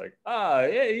and he was like, "Ah,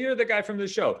 yeah, you're the guy from the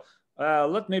show.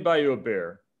 Let me buy you a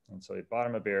beer." And so he bought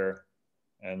him a beer.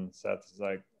 And Seth was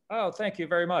like, "Oh, thank you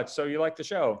very much. So you like the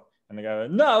show?" And the guy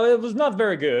went, "No, it was not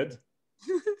very good.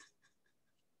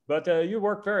 But you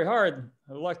worked very hard.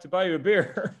 I'd like to buy you a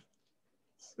beer."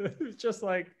 So it was just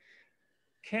like,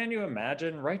 can you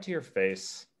imagine? Right to your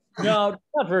face. No,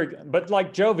 not very good, but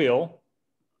like jovial.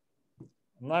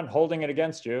 I'm not holding it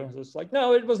against you. It's like,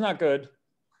 no, it was not good.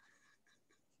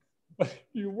 But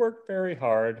you worked very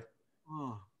hard.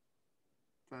 Oh,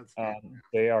 that's fantastic.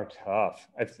 They are tough.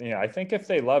 I think if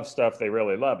they love stuff, they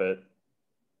really love it.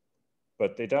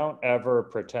 But they don't ever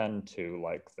pretend to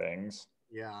like things.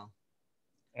 Yeah.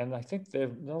 And I think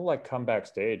they'll like come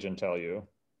backstage and tell you,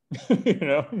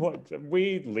 like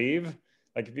we leave.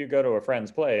 Like if you go to a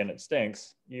friend's play and it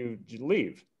stinks, you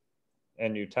leave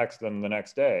and you text them the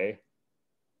next day.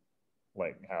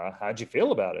 Like, how'd you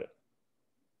feel about it?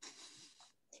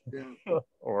 Yeah.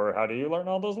 Or how do you learn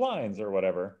all those lines or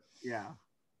whatever? Yeah.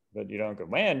 But you don't go,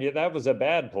 man, that was a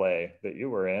bad play that you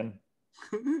were in.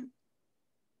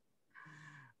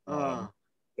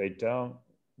 They don't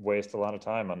waste a lot of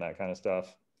time on that kind of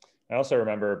stuff. I also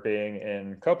remember being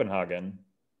in Copenhagen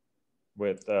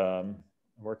with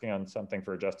working on something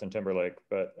for Justin Timberlake,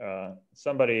 but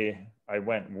somebody I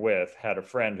went with had a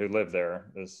friend who lived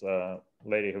there, this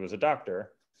lady who was a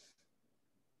doctor.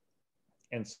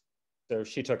 And so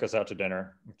she took us out to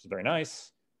dinner, which was very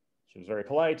nice. She was very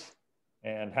polite.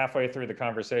 And halfway through the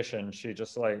conversation, she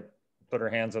just like put her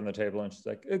hands on the table and she's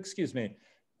like, "Excuse me,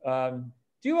 do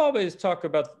you always talk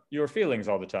about your feelings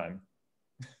all the time?"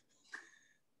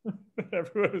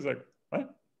 Everyone was like,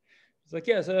 "What?" It's like,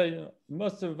 "Yes,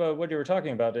 most of what you were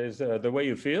talking about is the way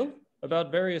you feel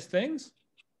about various things."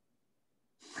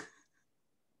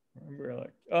 And we were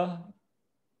like,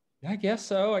 I guess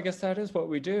so. I guess that is what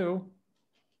we do."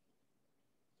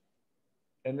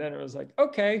 And then it was like,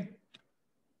 okay.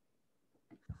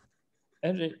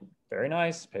 And very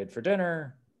nice, paid for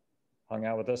dinner, hung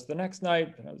out with us the next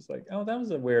night. And I was like, oh, that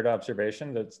was a weird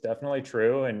observation. That's definitely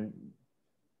true. And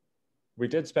we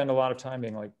did spend a lot of time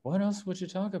being like, what else would you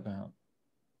talk about?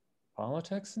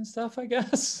 Politics and stuff, I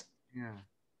guess. Yeah.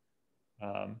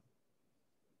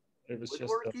 It was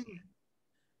just woodworking.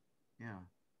 Yeah.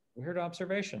 Weird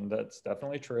observation. That's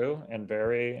definitely true and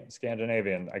very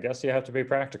Scandinavian. I guess you have to be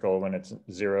practical when it's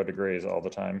 0 degrees all the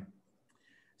time.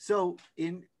 So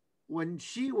when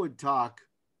she would talk,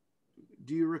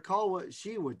 do you recall what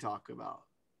she would talk about?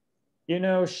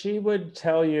 She would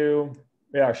tell you,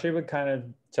 yeah, she would kind of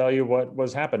tell you what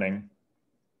was happening.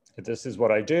 This is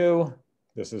what I do.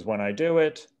 This is when I do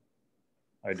it.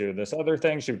 I do this other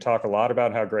thing. She would talk a lot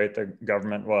about how great the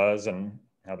government was and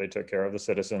how they took care of the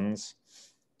citizens.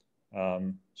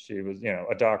 She was,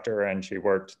 a doctor, and she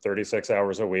worked 36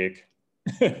 hours a week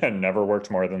and never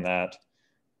worked more than that.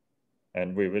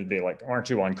 And we would be like, "Aren't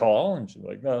you on call?" And she's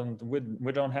like, "No,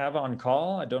 we don't have on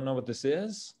call. I don't know what this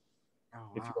is." Oh,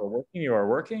 wow. If you are working, you are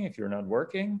working. If you're not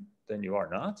working, then you are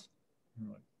not. I'm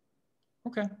like,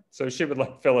 okay. So she would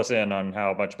like fill us in on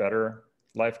how much better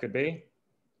life could be.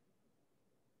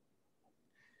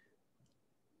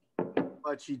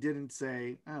 But she didn't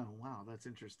say, oh, wow, that's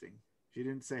interesting. She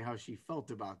didn't say how she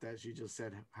felt about that. She just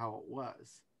said how it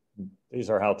was. These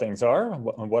are how things are.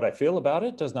 What I feel about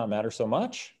it does not matter so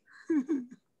much. I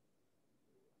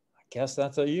guess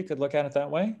you could look at it that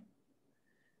way.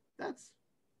 That's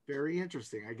very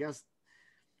interesting. I guess,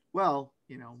 well,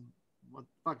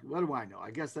 what do I know?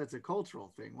 I guess that's a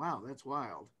cultural thing. Wow, that's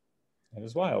wild. It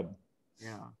is wild.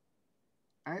 Yeah.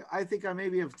 I think I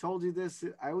maybe have told you this.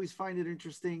 I always find it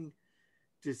interesting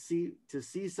to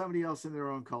see somebody else in their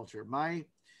own culture. My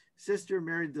sister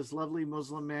married this lovely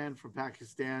Muslim man from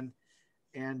Pakistan,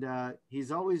 and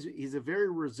he's a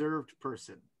very reserved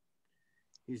person.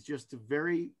 He's just a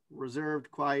very reserved,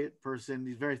 quiet person.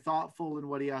 He's very thoughtful in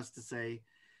what he has to say.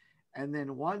 And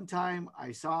then one time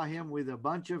I saw him with a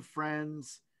bunch of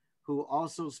friends who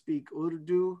also speak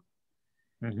Urdu.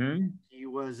 Mm-hmm. He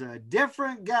was a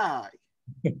different guy.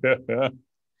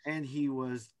 And he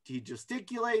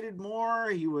gesticulated more.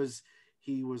 He was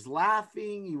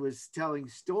laughing. He was telling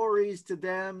stories to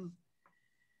them.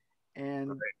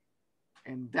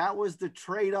 And that was the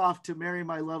trade-off to marry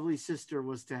my lovely sister,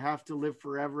 was to have to live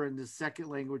forever in the second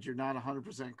language you're not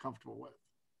 100% comfortable with.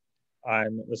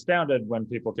 I'm astounded when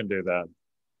people can do that.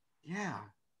 Yeah.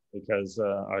 Because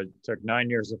I took 9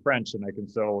 years of French and I can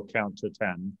still count to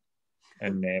 10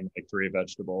 and name like 3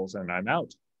 vegetables and I'm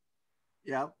out.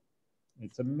 Yeah.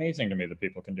 It's amazing to me that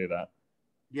people can do that.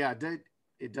 Yeah,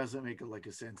 it doesn't make like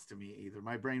a sense to me either.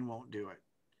 My brain won't do it.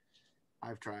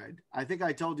 I've tried. I think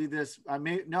I told you this. I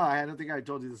don't think I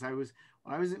told you this.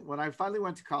 When I finally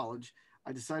went to college,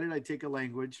 I decided I'd take a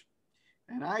language,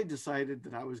 and I decided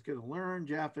that I was going to learn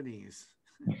Japanese.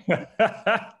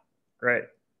 Great.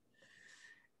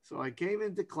 So I came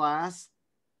into class,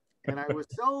 and I was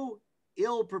so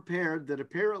ill prepared that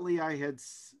apparently I'd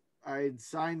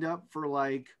signed up for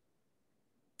like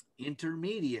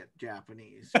intermediate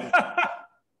Japanese.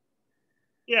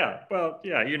 Yeah, well,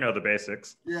 yeah, you know the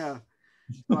basics. Yeah.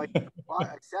 So I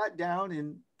sat down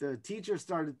and the teacher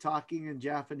started talking in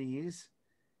Japanese.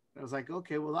 I was like,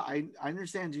 okay, well, I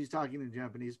understand she's talking in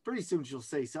Japanese. Pretty soon she'll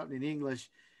say something in English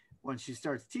when she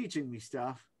starts teaching me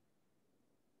stuff.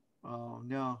 Oh,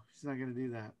 no, she's not going to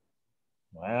do that.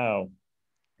 Wow.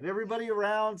 And everybody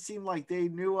around seemed like they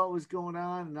knew what was going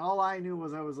on. And all I knew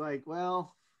was I was like,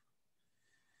 well,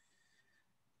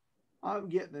 I'm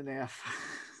getting an F.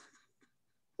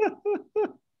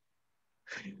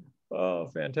 Oh,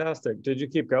 fantastic. Did you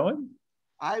keep going?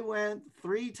 I went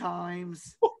 3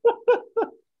 times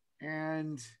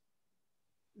and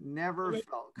never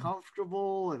felt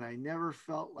comfortable. And I never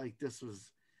felt like this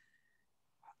was,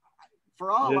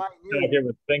 for all I knew. It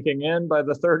was sinking in by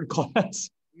the third class.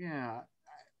 Yeah.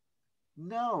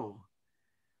 No.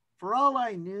 For all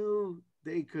I knew,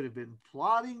 they could have been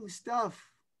plotting stuff.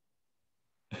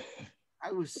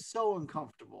 I was so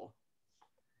uncomfortable.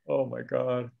 Oh my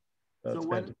God. That's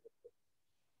fantastic.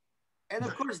 And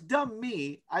of course, dumb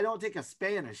me, I don't take a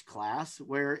Spanish class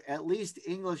where at least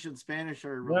English and Spanish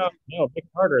are related. No, big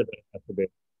harder than it has to be.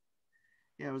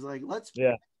 Yeah, I was like, let's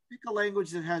pick a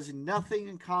language that has nothing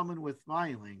in common with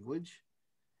my language.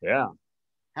 Yeah.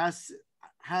 Has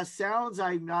sounds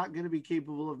I'm not going to be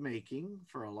capable of making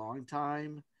for a long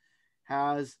time.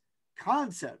 Has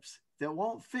concepts that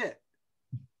won't fit.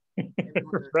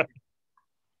 Right.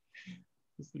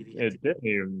 It's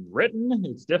written.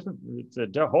 It's different. It's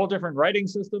a whole different writing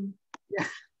system. Yeah.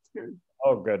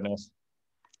 Oh goodness.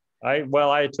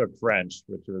 I took French,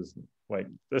 which was like,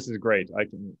 this is great.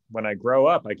 When I grow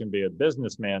up, I can be a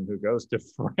businessman who goes to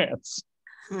France.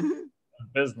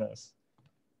 Business.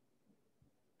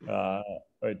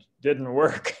 It didn't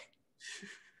work.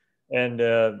 And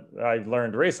I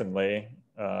learned recently,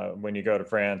 when you go to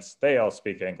France, they all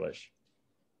speak English.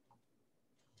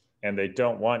 And they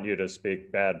don't want you to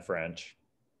speak bad French.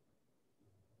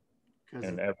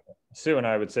 And Sue and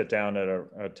I would sit down at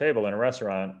a table in a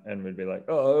restaurant and we'd be like,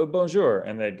 oh, bonjour.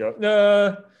 And they'd go,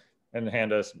 nah, and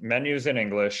hand us menus in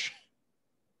English.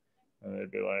 And they'd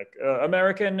be like,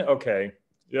 American? Okay.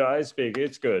 Yeah, I speak.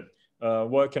 It's good.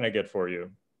 What can I get for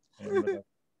you? And like,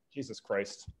 Jesus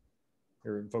Christ.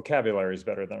 Your vocabulary is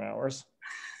better than ours.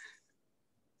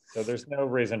 So there's no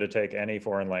reason to take any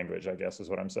foreign language, I guess is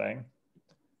what I'm saying.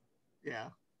 Yeah.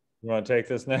 You want to take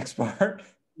this next part?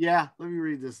 Yeah, let me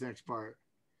read this next part.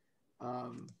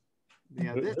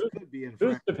 Yeah, this could be in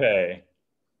French. Who's to pay?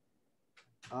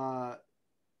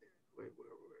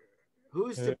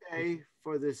 Who's to pay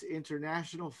for this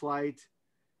international flight?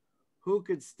 Who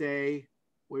could stay?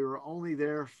 We were only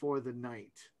there for the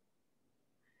night.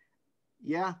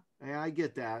 Yeah, I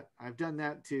get that. I've done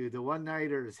that too. The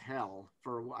one-nighter is hell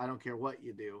for I don't care what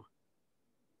you do.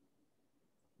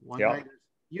 One-nighters.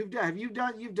 You've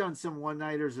done some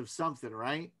one-nighters of something,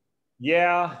 right?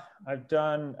 Yeah, I've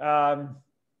done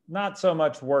not so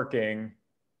much working,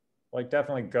 like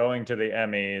definitely going to the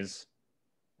Emmys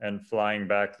and flying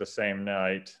back the same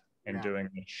night and doing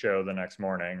the show the next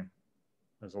morning.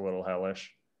 It was a little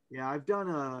hellish. Yeah, I've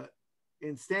done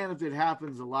in stand-up it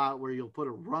happens a lot where you'll put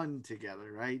a run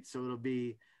together, right? So it'll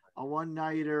be a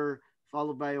one-nighter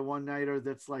followed by a one-nighter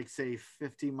that's like, say,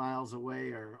 50 miles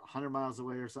away or 100 miles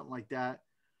away or something like that.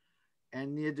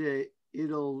 And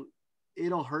it'll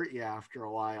hurt you after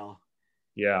a while.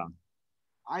 Yeah.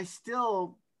 I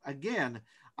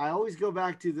always go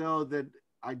back to, though, that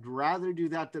I'd rather do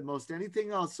that than most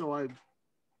anything else. So I'm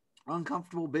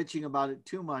uncomfortable bitching about it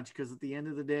too much because at the end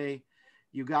of the day,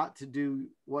 you got to do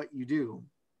what you do.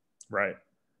 Right.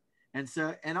 And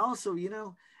also,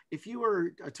 if you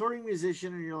were a touring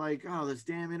musician and you're like, oh, this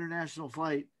damn international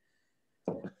flight.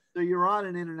 So you're on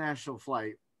an international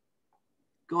flight,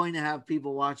 going to have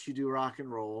people watch you do rock and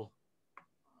roll.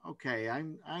 Okay,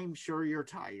 I'm sure you're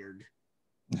tired.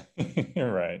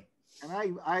 Right.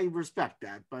 And I respect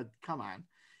that, but come on.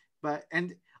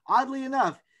 And oddly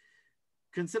enough,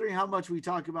 considering how much we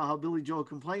talk about how Billy Joel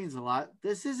complains a lot,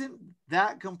 this isn't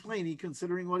that complaining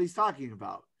considering what he's talking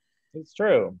about. It's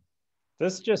true.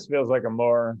 This just feels like a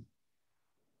more,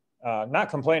 not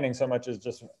complaining so much as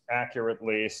just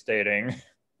accurately stating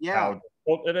how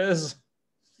difficult it is.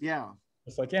 Yeah.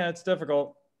 It's like, yeah, it's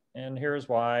difficult. And here's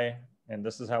why. And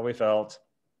this is how we felt.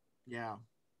 Yeah.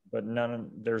 But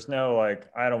there's no like,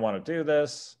 I don't want to do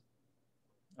this.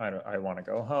 I want to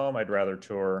go home. I'd rather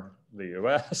tour the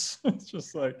US. It's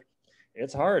just like,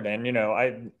 it's hard. And,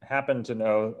 I happen to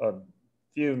know a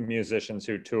few musicians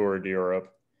who toured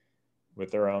Europe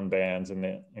with their own bands in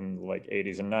like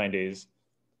 80s and 90s.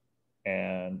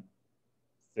 And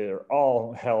they're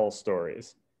all hell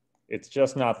stories. It's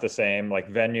just not the same.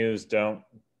 Like venues don't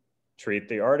treat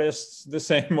the artists the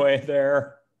same way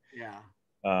there. Yeah.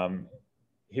 Um,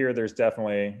 Here, there's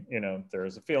definitely,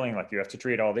 there's a feeling like you have to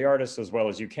treat all the artists as well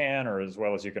as you can or as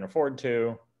well as you can afford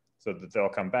to, so that they'll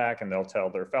come back and they'll tell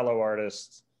their fellow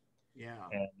artists. Yeah.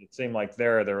 And it seemed like they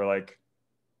were like,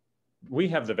 we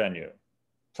have the venue.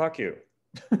 Fuck you.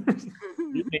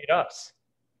 You need us.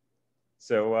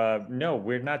 So no,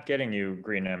 we're not getting you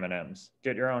green M&Ms.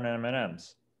 Get your own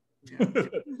M&Ms. Yeah.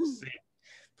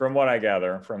 From what I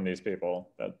gather from these people,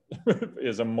 that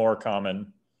is a more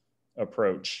common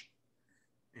approach.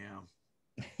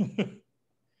 Yeah.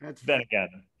 That's Then again,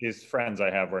 these friends I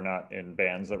have were not in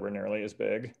bands that were nearly as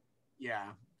big. yeah.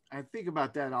 I think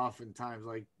about that oftentimes.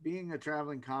 Like being a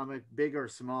traveling comic, big or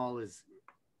small, is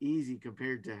easy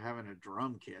compared to having a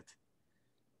drum kit.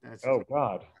 That's just, Oh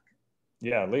God.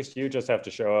 Yeah, at least you just have to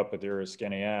show up with your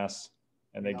skinny ass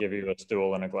and they yep, give you a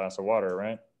stool and a glass of water,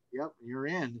 right? yep, you're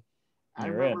in. I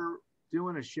You're in. remember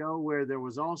doing a show where there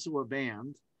was also a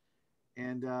band,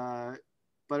 and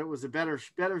but it was a better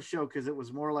show because it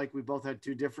was more like we both had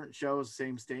two different shows,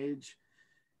 same stage.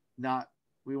 Not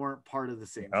we weren't part of the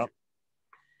same Oh, show.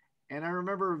 And I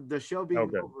remember the show oh being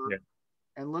good. over Yeah.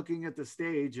 and looking at the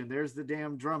stage, and there's the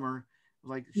damn drummer.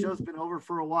 Like the show's been over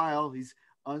for a while. He's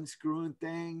unscrewing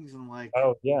things, and like,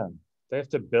 Oh yeah. They have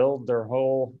to build their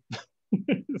whole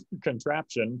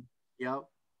contraption yep,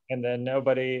 and then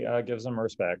nobody gives them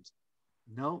respect.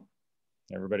 nope,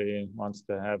 Everybody wants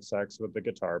to have sex with the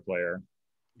guitar player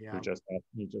who yeah,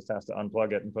 he just has to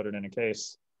unplug it and put it in a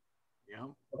case. yeah.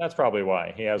 But that's probably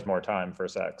why he has more time for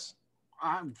sex.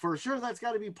 For sure, that's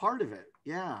got to be part of it.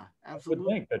 Yeah, I would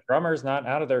absolutely. think the drummer's not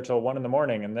out of there till 1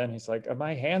 a.m, and then he's like,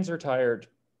 "My hands are tired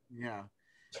Yeah.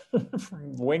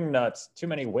 from wing nuts. Too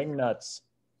many wing nuts."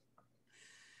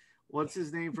 What's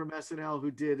his name from SNL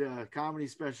who did a comedy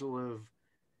special of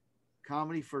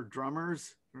comedy for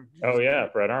drummers? Oh yeah,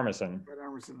 Fred Armisen. Fred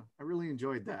Armisen. I really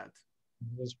enjoyed that.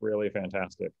 He was really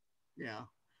fantastic. Yeah.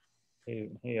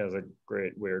 He has a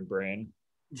great weird brain.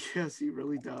 Yes, he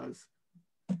really does.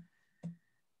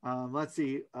 Let's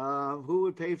see. Who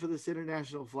would pay for this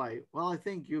international flight? Well, I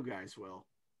think you guys will.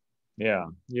 Yeah,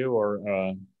 you or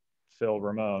Phil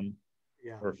Ramone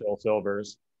Yeah. or Phil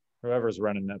Silvers, whoever's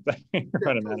running that thing,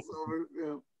 running Phil that. Silver,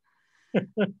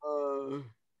 yeah.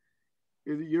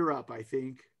 In Europe, I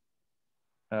think.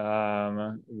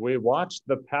 We watched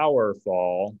the power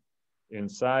fall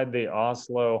inside the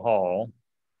Oslo Hall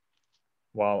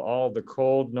while all the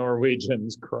cold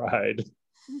Norwegians cried.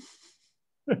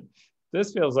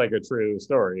 This feels like a true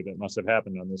story that must have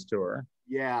happened on this tour.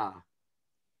 Yeah.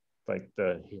 Like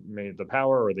the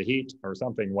power or the heat or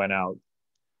something went out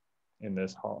in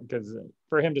this hall. Because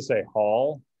for him to say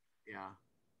hall Yeah.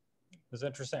 was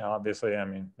interesting. Obviously, I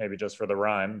mean, maybe just for the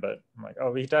rhyme, but I'm like,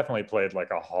 oh, he definitely played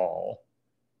like a hall.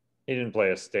 He didn't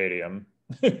play a stadium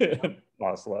in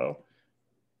Oslo.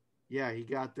 Yeah. He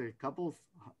got the couple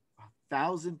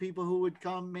thousand people who would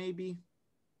come, maybe.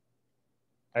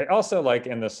 I also like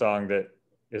in the song that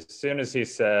as soon as he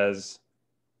says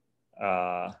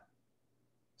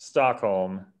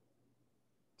Stockholm,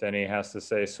 then he has to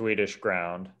say Swedish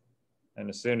ground. And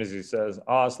as soon as he says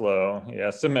Oslo, he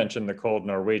has to mention the cold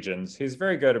Norwegians. He's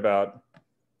very good about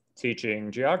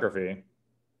teaching geography.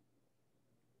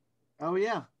 Oh,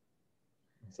 yeah.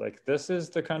 It's like, this is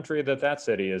the country that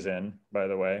city is in, by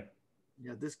the way.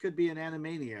 Yeah. This could be an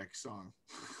Animaniac song.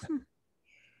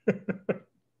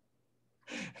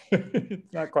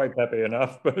 It's not quite peppy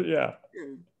enough, but yeah.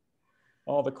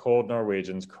 All the cold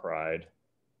Norwegians cried.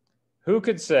 Who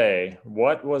could say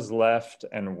what was left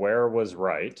and where was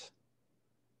right?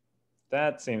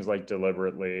 That seems like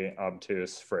deliberately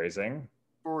obtuse phrasing.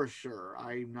 For sure.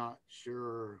 I'm not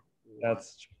sure what.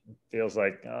 That's feels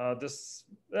like this.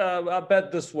 I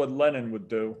bet this what Lenin would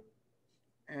do.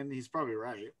 And he's probably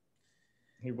right.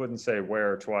 He wouldn't say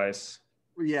where twice.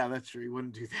 Yeah, that's true. He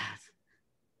wouldn't do that.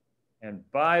 And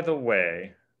by the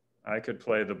way, I could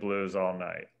play the blues all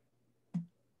night.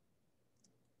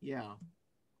 Yeah.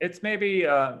 It's maybe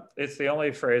it's the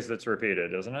only phrase that's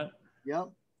repeated, isn't it? Yep.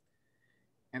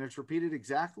 And it's repeated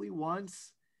exactly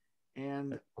once.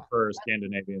 And For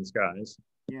Scandinavian Skies.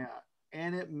 yeah.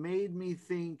 And it made me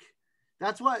think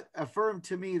that's what affirmed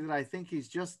to me that I think he's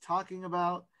just talking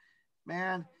about,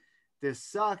 man, this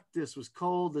sucked, this was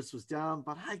cold, this was dumb,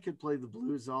 but I could play the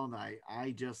blues all night.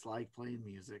 I just like playing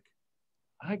music.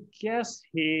 I guess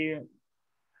I'm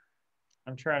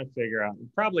trying to figure out,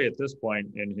 probably at this point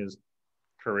in his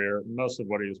career, most of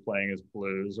what he was playing is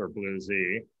blues or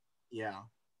bluesy. Yeah.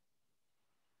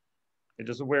 It's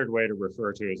just a weird way to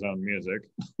refer to his own music.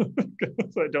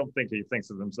 I don't think he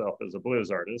thinks of himself as a blues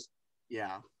artist.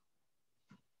 Yeah.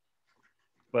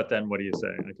 But then what do you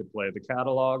say? I could play the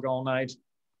catalog all night.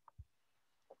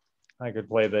 I could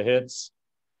play the hits.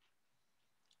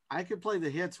 I could play the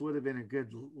hits would have been a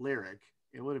good lyric.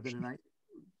 It would have been a nice.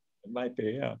 It might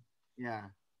be, yeah. Yeah.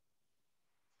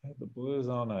 The blues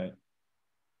all night.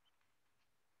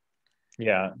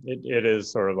 Yeah, it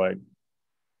is sort of like,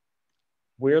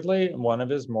 weirdly, one of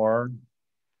his more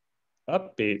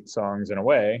upbeat songs in a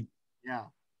way. Yeah.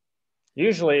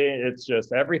 Usually it's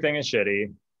just everything is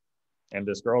shitty and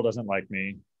this girl doesn't like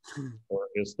me or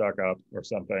is stuck up or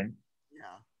something.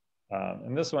 Yeah.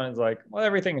 And this one is like, well,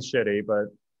 everything's shitty, but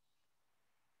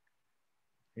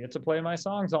you get to play my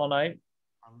songs all night.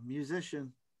 I'm a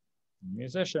musician.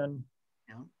 Musician.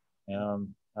 Yeah.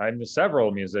 I'm several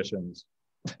musicians.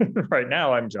 Right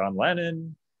now, I'm John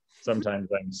Lennon. Sometimes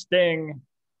I'm Sting.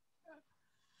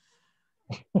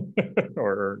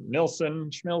 Or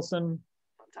Nilsson, Schmilson.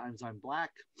 Sometimes I'm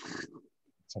black.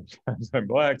 Sometimes I'm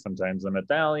black. Sometimes I'm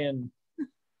Italian.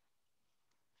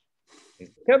 He's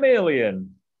a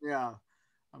chameleon. Yeah.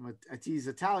 He's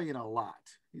Italian a lot.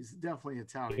 He's definitely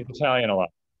Italian. He's Italian a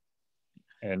lot.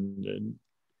 And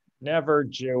never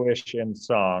Jewish in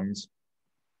songs,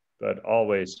 but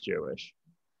always Jewish.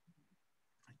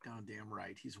 Goddamn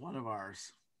right. He's one of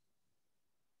ours.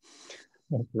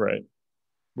 That's right.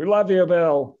 We love you,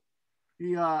 Bill.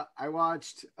 Yeah, I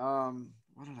watched,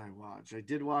 what did I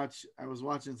watch? I was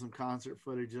watching some concert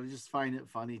footage. I just find it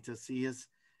funny to see his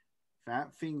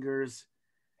fat fingers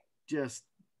just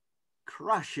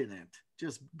crushing it,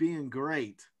 just being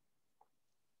great.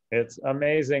 It's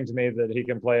amazing to me that he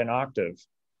can play an octave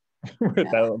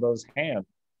with those hands.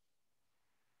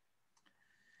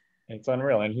 It's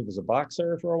unreal. And he was a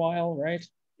boxer for a while, right?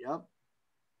 Yep.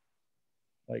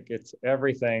 Like it's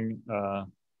everything.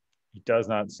 He does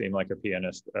not seem like a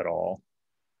pianist at all.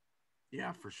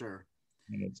 Yeah, for sure.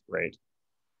 And it's great.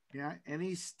 Yeah, and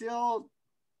he's still,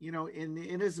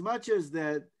 in as much as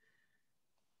that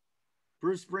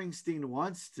Bruce Springsteen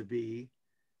wants to be,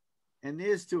 and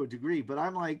is to a degree, but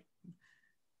I'm like,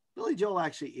 Billy Joel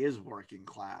actually is working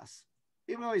class,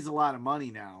 even though he's a lot of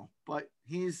money now, but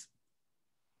he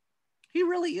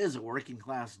really is a working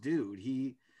class dude.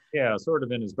 Yeah, sort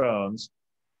of in his bones.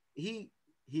 He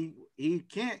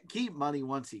can't keep money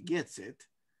once he gets it.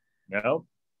 No,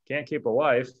 can't keep a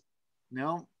wife.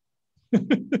 No.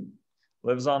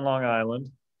 Lives on Long Island.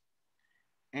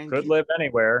 And could live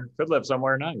anywhere. Could live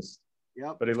somewhere nice.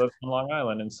 Yep. But he lives on Long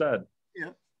Island instead.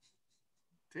 Yep.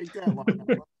 Take that, Long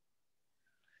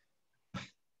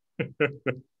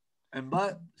Island.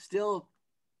 But still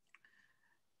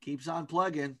keeps on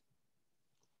plugging.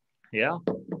 Yeah.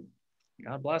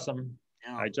 God bless him.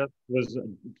 Yeah. I just was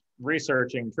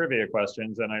researching trivia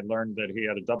questions and I learned that he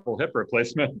had a double hip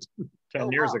replacement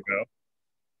 10 years ago,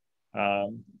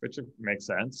 which makes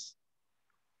sense.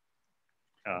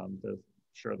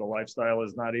 Sure, the lifestyle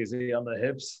is not easy on the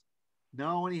hips.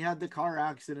 No, when he had the car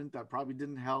accident, that probably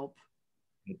didn't help.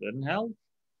 It didn't help?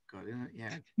 Good,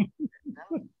 yeah.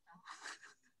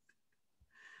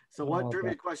 So what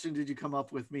trivia question did you come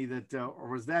up with me that, or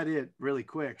was that it really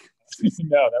quick? No,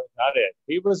 that was not it.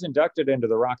 He was inducted into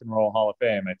the Rock and Roll Hall of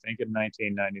Fame, I think in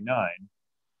 1999.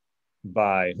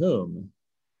 By whom?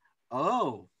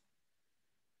 Oh.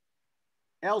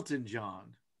 Elton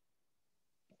John.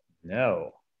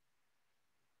 No.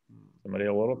 Somebody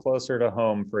a little closer to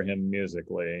home for him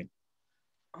musically.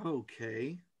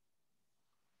 Okay.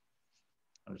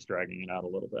 I'm just dragging it out a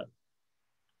little bit.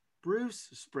 Bruce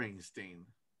Springsteen.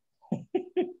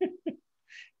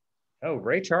 Oh,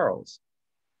 Ray Charles.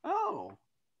 Oh.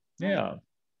 Yeah.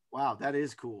 Wow, that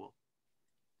is cool.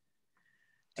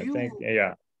 I think,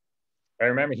 yeah. I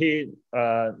remember he,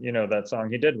 that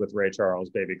song he did with Ray Charles,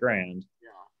 Baby Grand.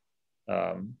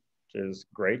 Yeah. Which is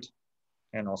great.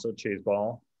 And also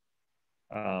Cheeseball.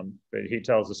 But he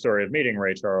tells the story of meeting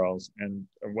Ray Charles. And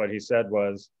what he said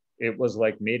was, it was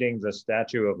like meeting the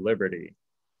Statue of Liberty.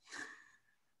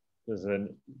 This is a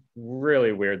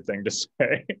really weird thing to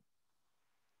say.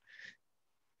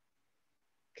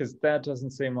 Because that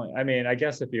doesn't seem like, I mean, I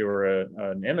guess if you were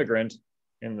an immigrant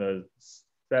in the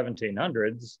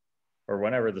 1700s, or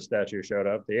whenever the statue showed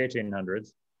up, the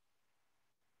 1800s.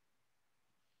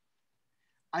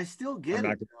 I still get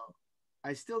it, though.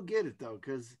 I still get it, though,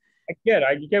 because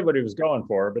I get what he was going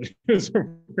for, but it was a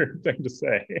weird thing to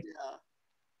say.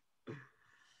 Yeah.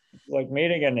 It's like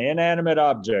meeting an inanimate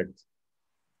object.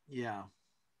 Yeah.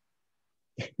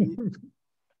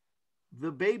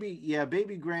 The baby, yeah,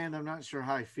 Baby Grand, I'm not sure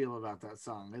how I feel about that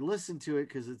song. I listened to it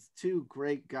because it's two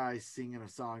great guys singing a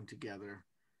song together.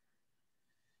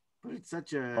 But it's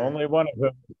such a, Only one of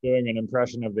them is doing an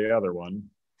impression of the other one.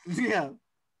 yeah.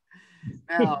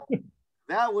 Now,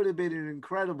 that would have been an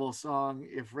incredible song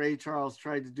if Ray Charles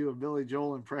tried to do a Billy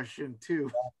Joel impression too.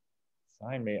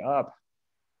 Sign me up.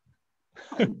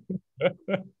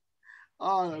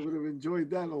 Oh, I would have enjoyed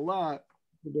that a lot.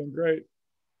 You're doing great.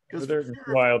 Because for There's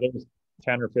sure, while there's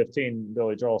 10 or 15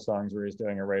 Billy Joel songs where he's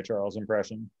doing a Ray Charles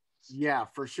impression. yeah,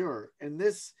 for sure. And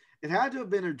this, it had to have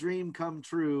been a dream come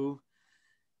true.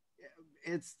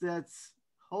 It's that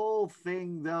whole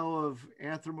thing though of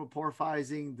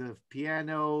anthropomorphizing the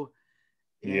piano,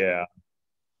 and, Yeah.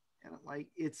 and like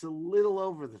it's a little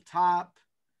over the top.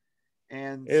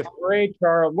 And If Ray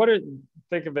Charles,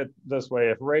 think of it this way: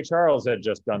 if Ray Charles had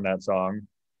just done that song,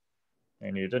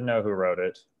 and you didn't know who wrote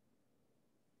it,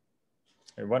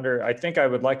 I wonder. I think I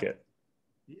would like it.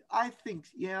 I think,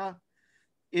 yeah,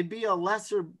 it'd be a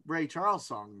lesser Ray Charles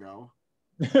song though.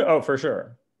 Oh, for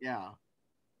sure. Yeah.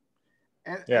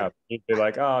 And Yeah, you'd be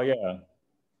like, oh yeah,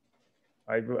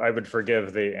 I would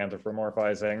forgive the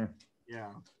anthropomorphizing. yeah.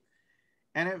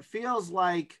 And it feels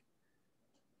like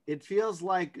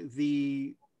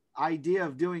the idea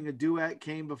of doing a duet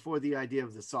came before the idea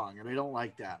of the song, and I don't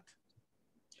like that.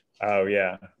 Oh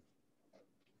yeah.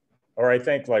 Or I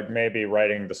think like maybe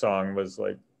writing the song was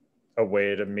like a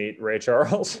way to meet Ray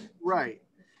Charles. Right.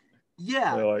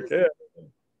 Yeah. They're like, yeah,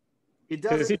 It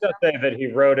because doesn't. he does say that he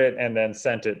wrote it and then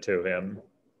sent it to him.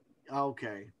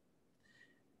 Okay.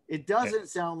 It doesn't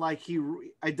sound like he.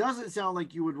 It doesn't sound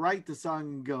like you would write the song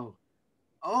and go,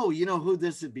 "Oh, you know who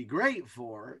this would be great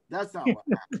for." That's not what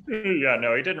happened. Yeah,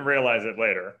 no, he didn't realize it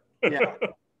later. Yeah.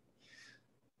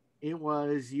 It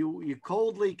was you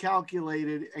coldly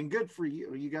calculated, and good for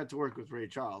you. You got to work with Ray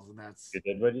Charles, and that's, He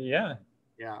did what, yeah,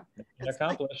 yeah. It's like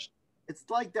accomplished. it's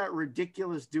like that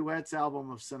ridiculous duets album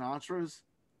of Sinatra's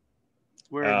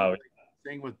where he Oh,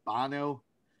 sang with Bono.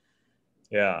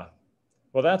 yeah.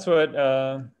 Well, that's what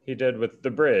he did with The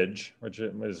Bridge, which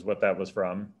is what that was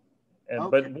from. And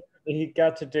Okay. but he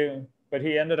got to do, but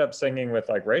he ended up singing with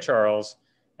like Ray Charles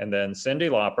and then Cyndi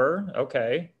Lauper,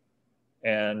 okay,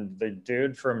 and the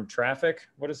dude from Traffic.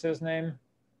 What is his name?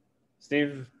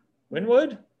 Steve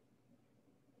Winwood.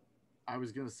 I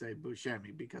was gonna say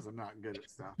Buscemi because I'm not good at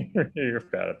stuff. You're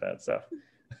bad at that stuff.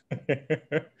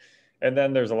 And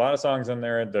then there's a lot of songs in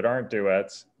there that aren't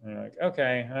duets. And you're like,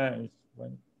 okay,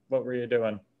 what were you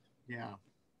doing? Yeah.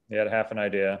 You had half an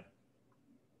idea.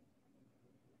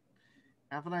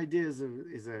 Half an idea is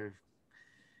a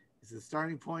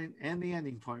starting point and the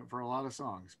ending point for a lot of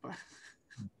songs, but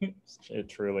It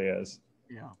truly is.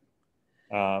 yeah.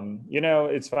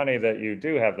 It's funny that you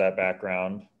do have that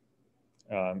background,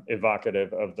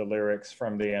 evocative of the lyrics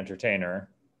from The Entertainer,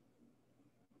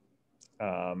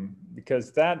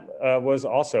 because that was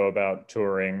also about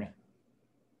touring,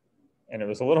 and it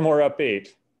was a little more upbeat,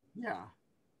 Yeah.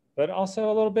 but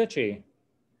also a little bitchy,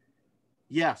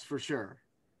 Yes, for sure.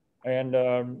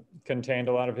 and contained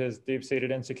a lot of his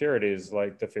deep-seated insecurities,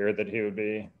 like the fear that he would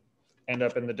end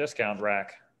up in the discount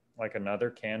rack like another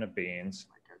can of beans.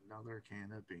 Like another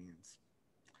can of beans.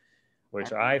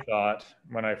 Which I thought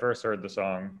when I first heard the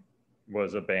song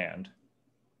was a band.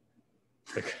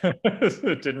 Because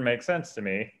it didn't make sense to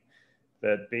me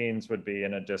that beans would be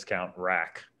in a discount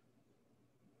rack.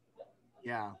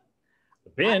 Yeah. A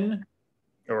bin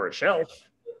or a shelf.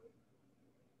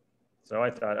 So I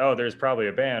thought, oh, there's probably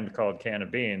a band called Can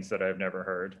of Beans that I've never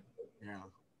heard. Yeah.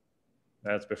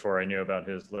 That's before I knew about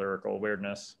his lyrical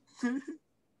weirdness.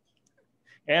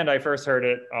 And I first heard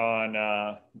it on,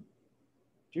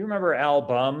 do you remember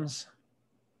Albums?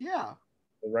 Yeah.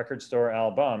 The record store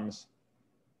Albums.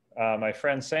 My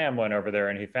friend Sam went over there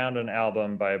and he found an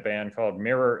album by a band called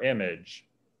Mirror Image,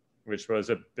 which was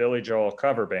a Billy Joel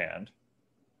cover band.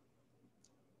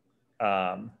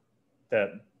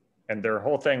 And their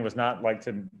whole thing was not like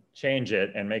to change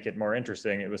it and make it more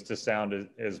interesting. It was to sound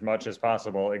as much as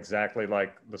possible exactly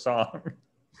like the song.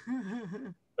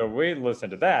 So we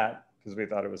listened to that because we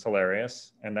thought it was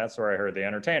hilarious, and that's where I heard The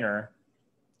Entertainer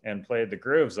and played the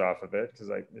grooves off of it because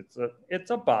it's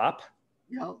a bop.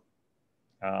 Yeah.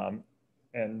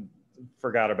 And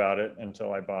forgot about it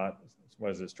until I bought,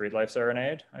 what is it, Street Life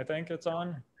Serenade, I think it's on.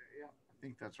 Yeah, I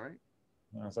think that's right.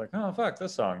 And I was like, oh, fuck,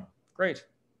 this song. Great.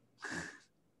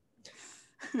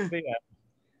 Yeah.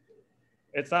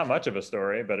 It's not much of a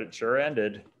story, but it sure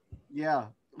ended. Yeah.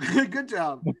 Good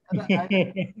job.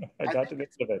 I I got think to the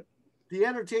it's end of it. The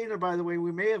Entertainer, by the way,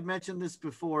 we may have mentioned this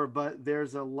before, but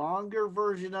there's a longer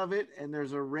version of it and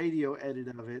there's a radio edit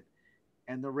of it.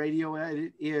 And the radio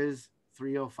edit is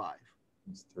 3:05.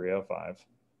 It's 3:05.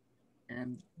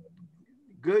 And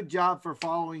good job for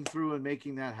following through and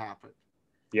making that happen.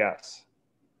 Yes.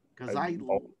 Because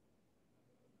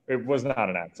it was not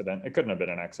an accident. It couldn't have been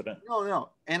an accident.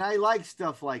 no. And I like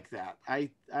stuff like that.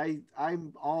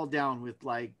 I'm all down with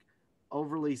like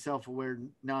overly self-aware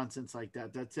nonsense like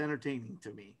that. That's entertaining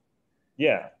to me.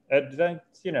 Yeah.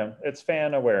 It's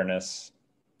fan awareness.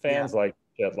 Fans like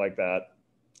shit like that.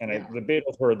 And the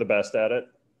Beatles were the best at it.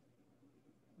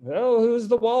 Oh, who's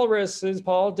the walrus? Is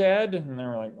Paul dead? And they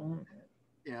were like,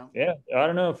 yeah, I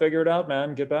don't know. Figure it out,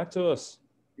 man. Get back to us.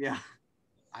 Yeah.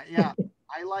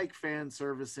 I like fan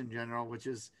service in general, which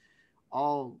is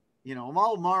all, I'm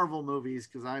all Marvel movies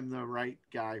because I'm the right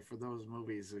guy for those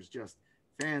movies. There's just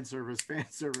fan service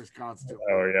constantly.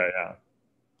 Oh, yeah.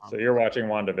 So you're watching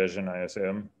WandaVision, I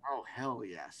assume. Oh, hell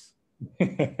yes.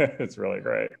 It's really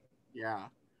great. Yeah.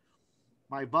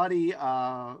 My buddy,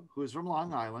 who's from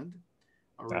Long Island,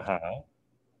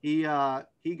 he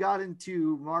got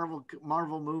into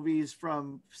Marvel movies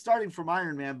starting from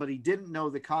Iron Man, but he didn't know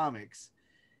the comics.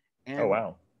 And oh,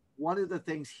 wow. One of the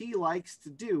things he likes to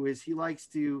do is he likes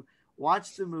to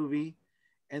watch the movie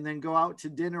and then go out to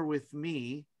dinner with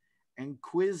me and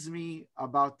quiz me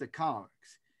about the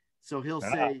comics. So he'll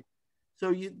say,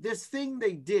 so this thing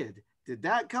they did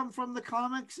that come from the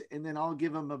comics? And then I'll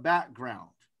give him a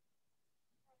background.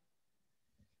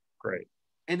 Great.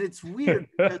 And it's weird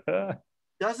because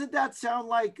doesn't that sound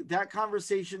like that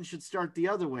conversation should start the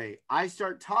other way? I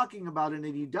start talking about it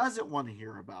and he doesn't want to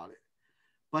hear about it,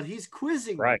 but he's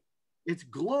quizzing me. It's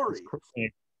glorious.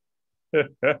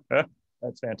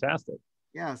 That's fantastic.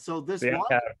 Yeah. So this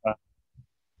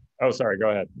oh, sorry. Go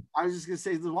ahead. I was just going to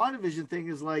say the WandaVision thing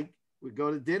is like, we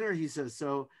go to dinner. He says,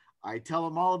 so I tell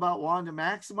him all about Wanda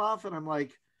Maximoff. And I'm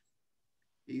like,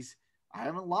 I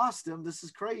haven't lost him. This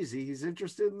is crazy. He's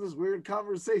interested in this weird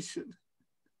conversation.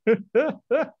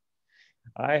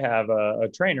 I have a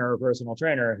personal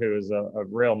trainer, who is a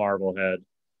real Marvel head,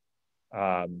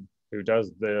 who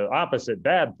does the opposite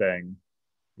bad thing,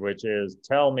 which is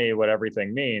tell me what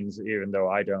everything means, even though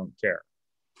I don't care.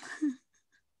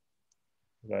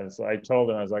 So I told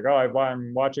him, I was like, oh,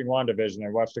 I'm watching WandaVision. I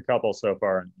watched a couple so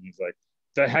far. And he's like,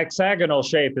 the hexagonal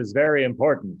shape is very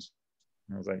important.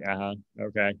 And I was like,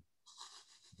 okay.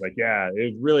 Like, yeah,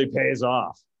 it really pays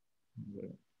off.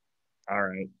 Like, all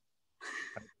right,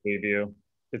 I believe you.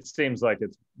 It seems like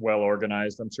it's well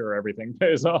organized. I'm sure everything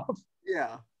pays off.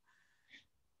 Yeah.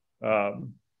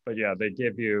 But yeah,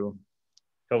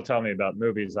 he'll tell me about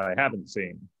movies I haven't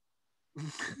seen.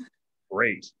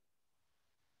 Great.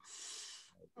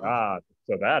 So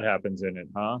that happens in it,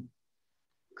 huh?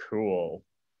 Cool.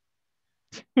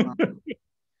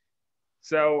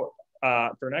 So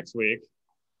for next week,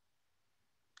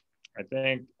 I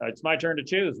think it's my turn to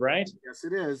choose, right? Yes,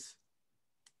 it is.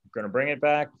 I'm going to bring it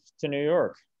back to New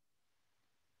York.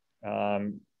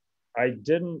 I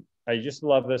just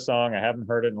love this song. I haven't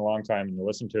heard it in a long time, and to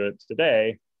listen to it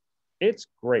today, it's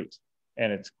great.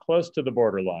 And it's close to the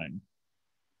borderline.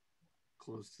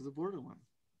 Close to the borderline.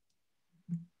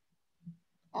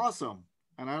 Awesome.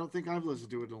 And I don't think I've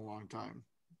listened to it in a long time.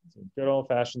 It's a good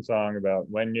old-fashioned song about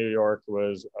when New York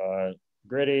was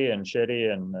gritty and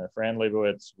shitty, and Fran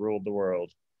Lebowitz ruled the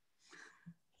world.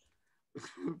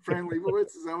 Fran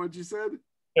Lebowitz, is that what you said?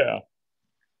 Yeah.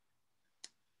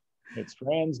 It's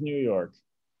Fran's New York.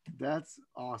 That's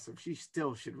awesome. She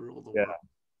still should rule the world.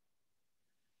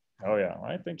 Oh, yeah.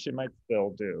 I think she might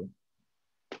still do.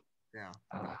 Yeah.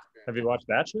 Have you watched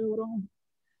that show at all?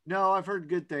 No, I've heard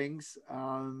good things.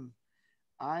 It's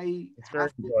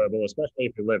very enjoyable, especially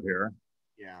if you live here.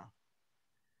 Yeah.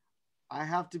 I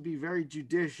have to be very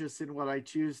judicious in what I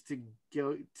choose to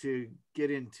get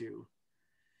into,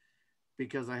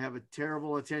 because I have a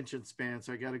terrible attention span.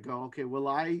 So I got to go, okay, will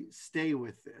I stay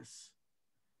with this?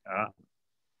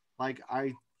 Like,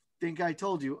 I think I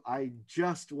told you, I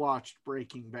just watched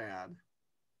Breaking Bad.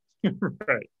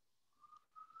 Right.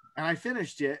 And I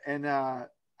finished it. And I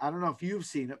don't know if you've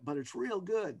seen it, but it's real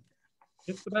good.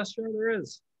 It's the best show there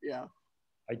is. Yeah.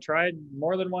 I tried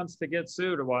more than once to get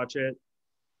Sue to watch it.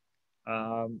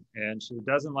 And she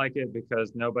doesn't like it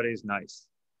because nobody's nice.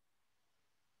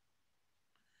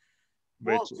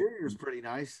 Walt Jr. is pretty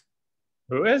nice.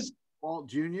 Who is? Walt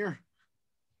Jr.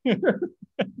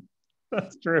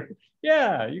 That's true.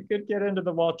 Yeah, you could get into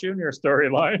the Walt Jr.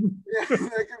 storyline. Yeah, that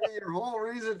could be your whole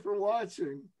reason for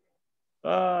watching.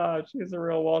 She's a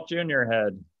real Walt Jr.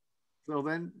 head. So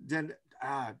then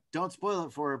don't spoil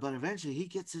it for her, but eventually he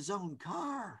gets his own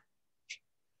car.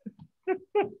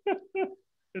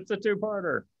 It's a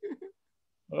two-parter.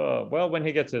 Well, when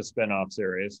he gets his spin-off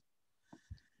series,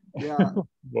 Yeah.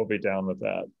 we'll be down with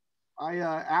that. I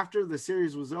after the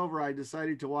series was over, I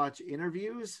decided to watch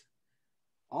interviews.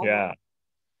 Yeah.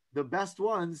 The best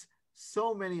ones,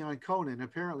 so many on Conan.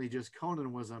 Apparently, just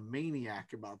Conan was a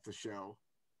maniac about the show.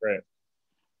 Right.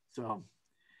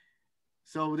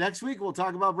 So next week we'll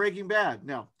talk about Breaking Bad.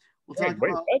 No, we'll talk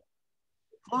about what?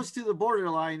 Close to the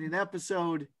Borderline in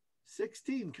episode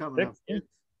 16 coming 16. Up. Kids.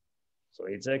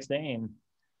 Sweet 16.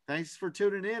 Thanks for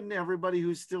tuning in, everybody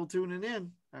who's still tuning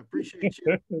in. I appreciate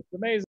you. It's amazing.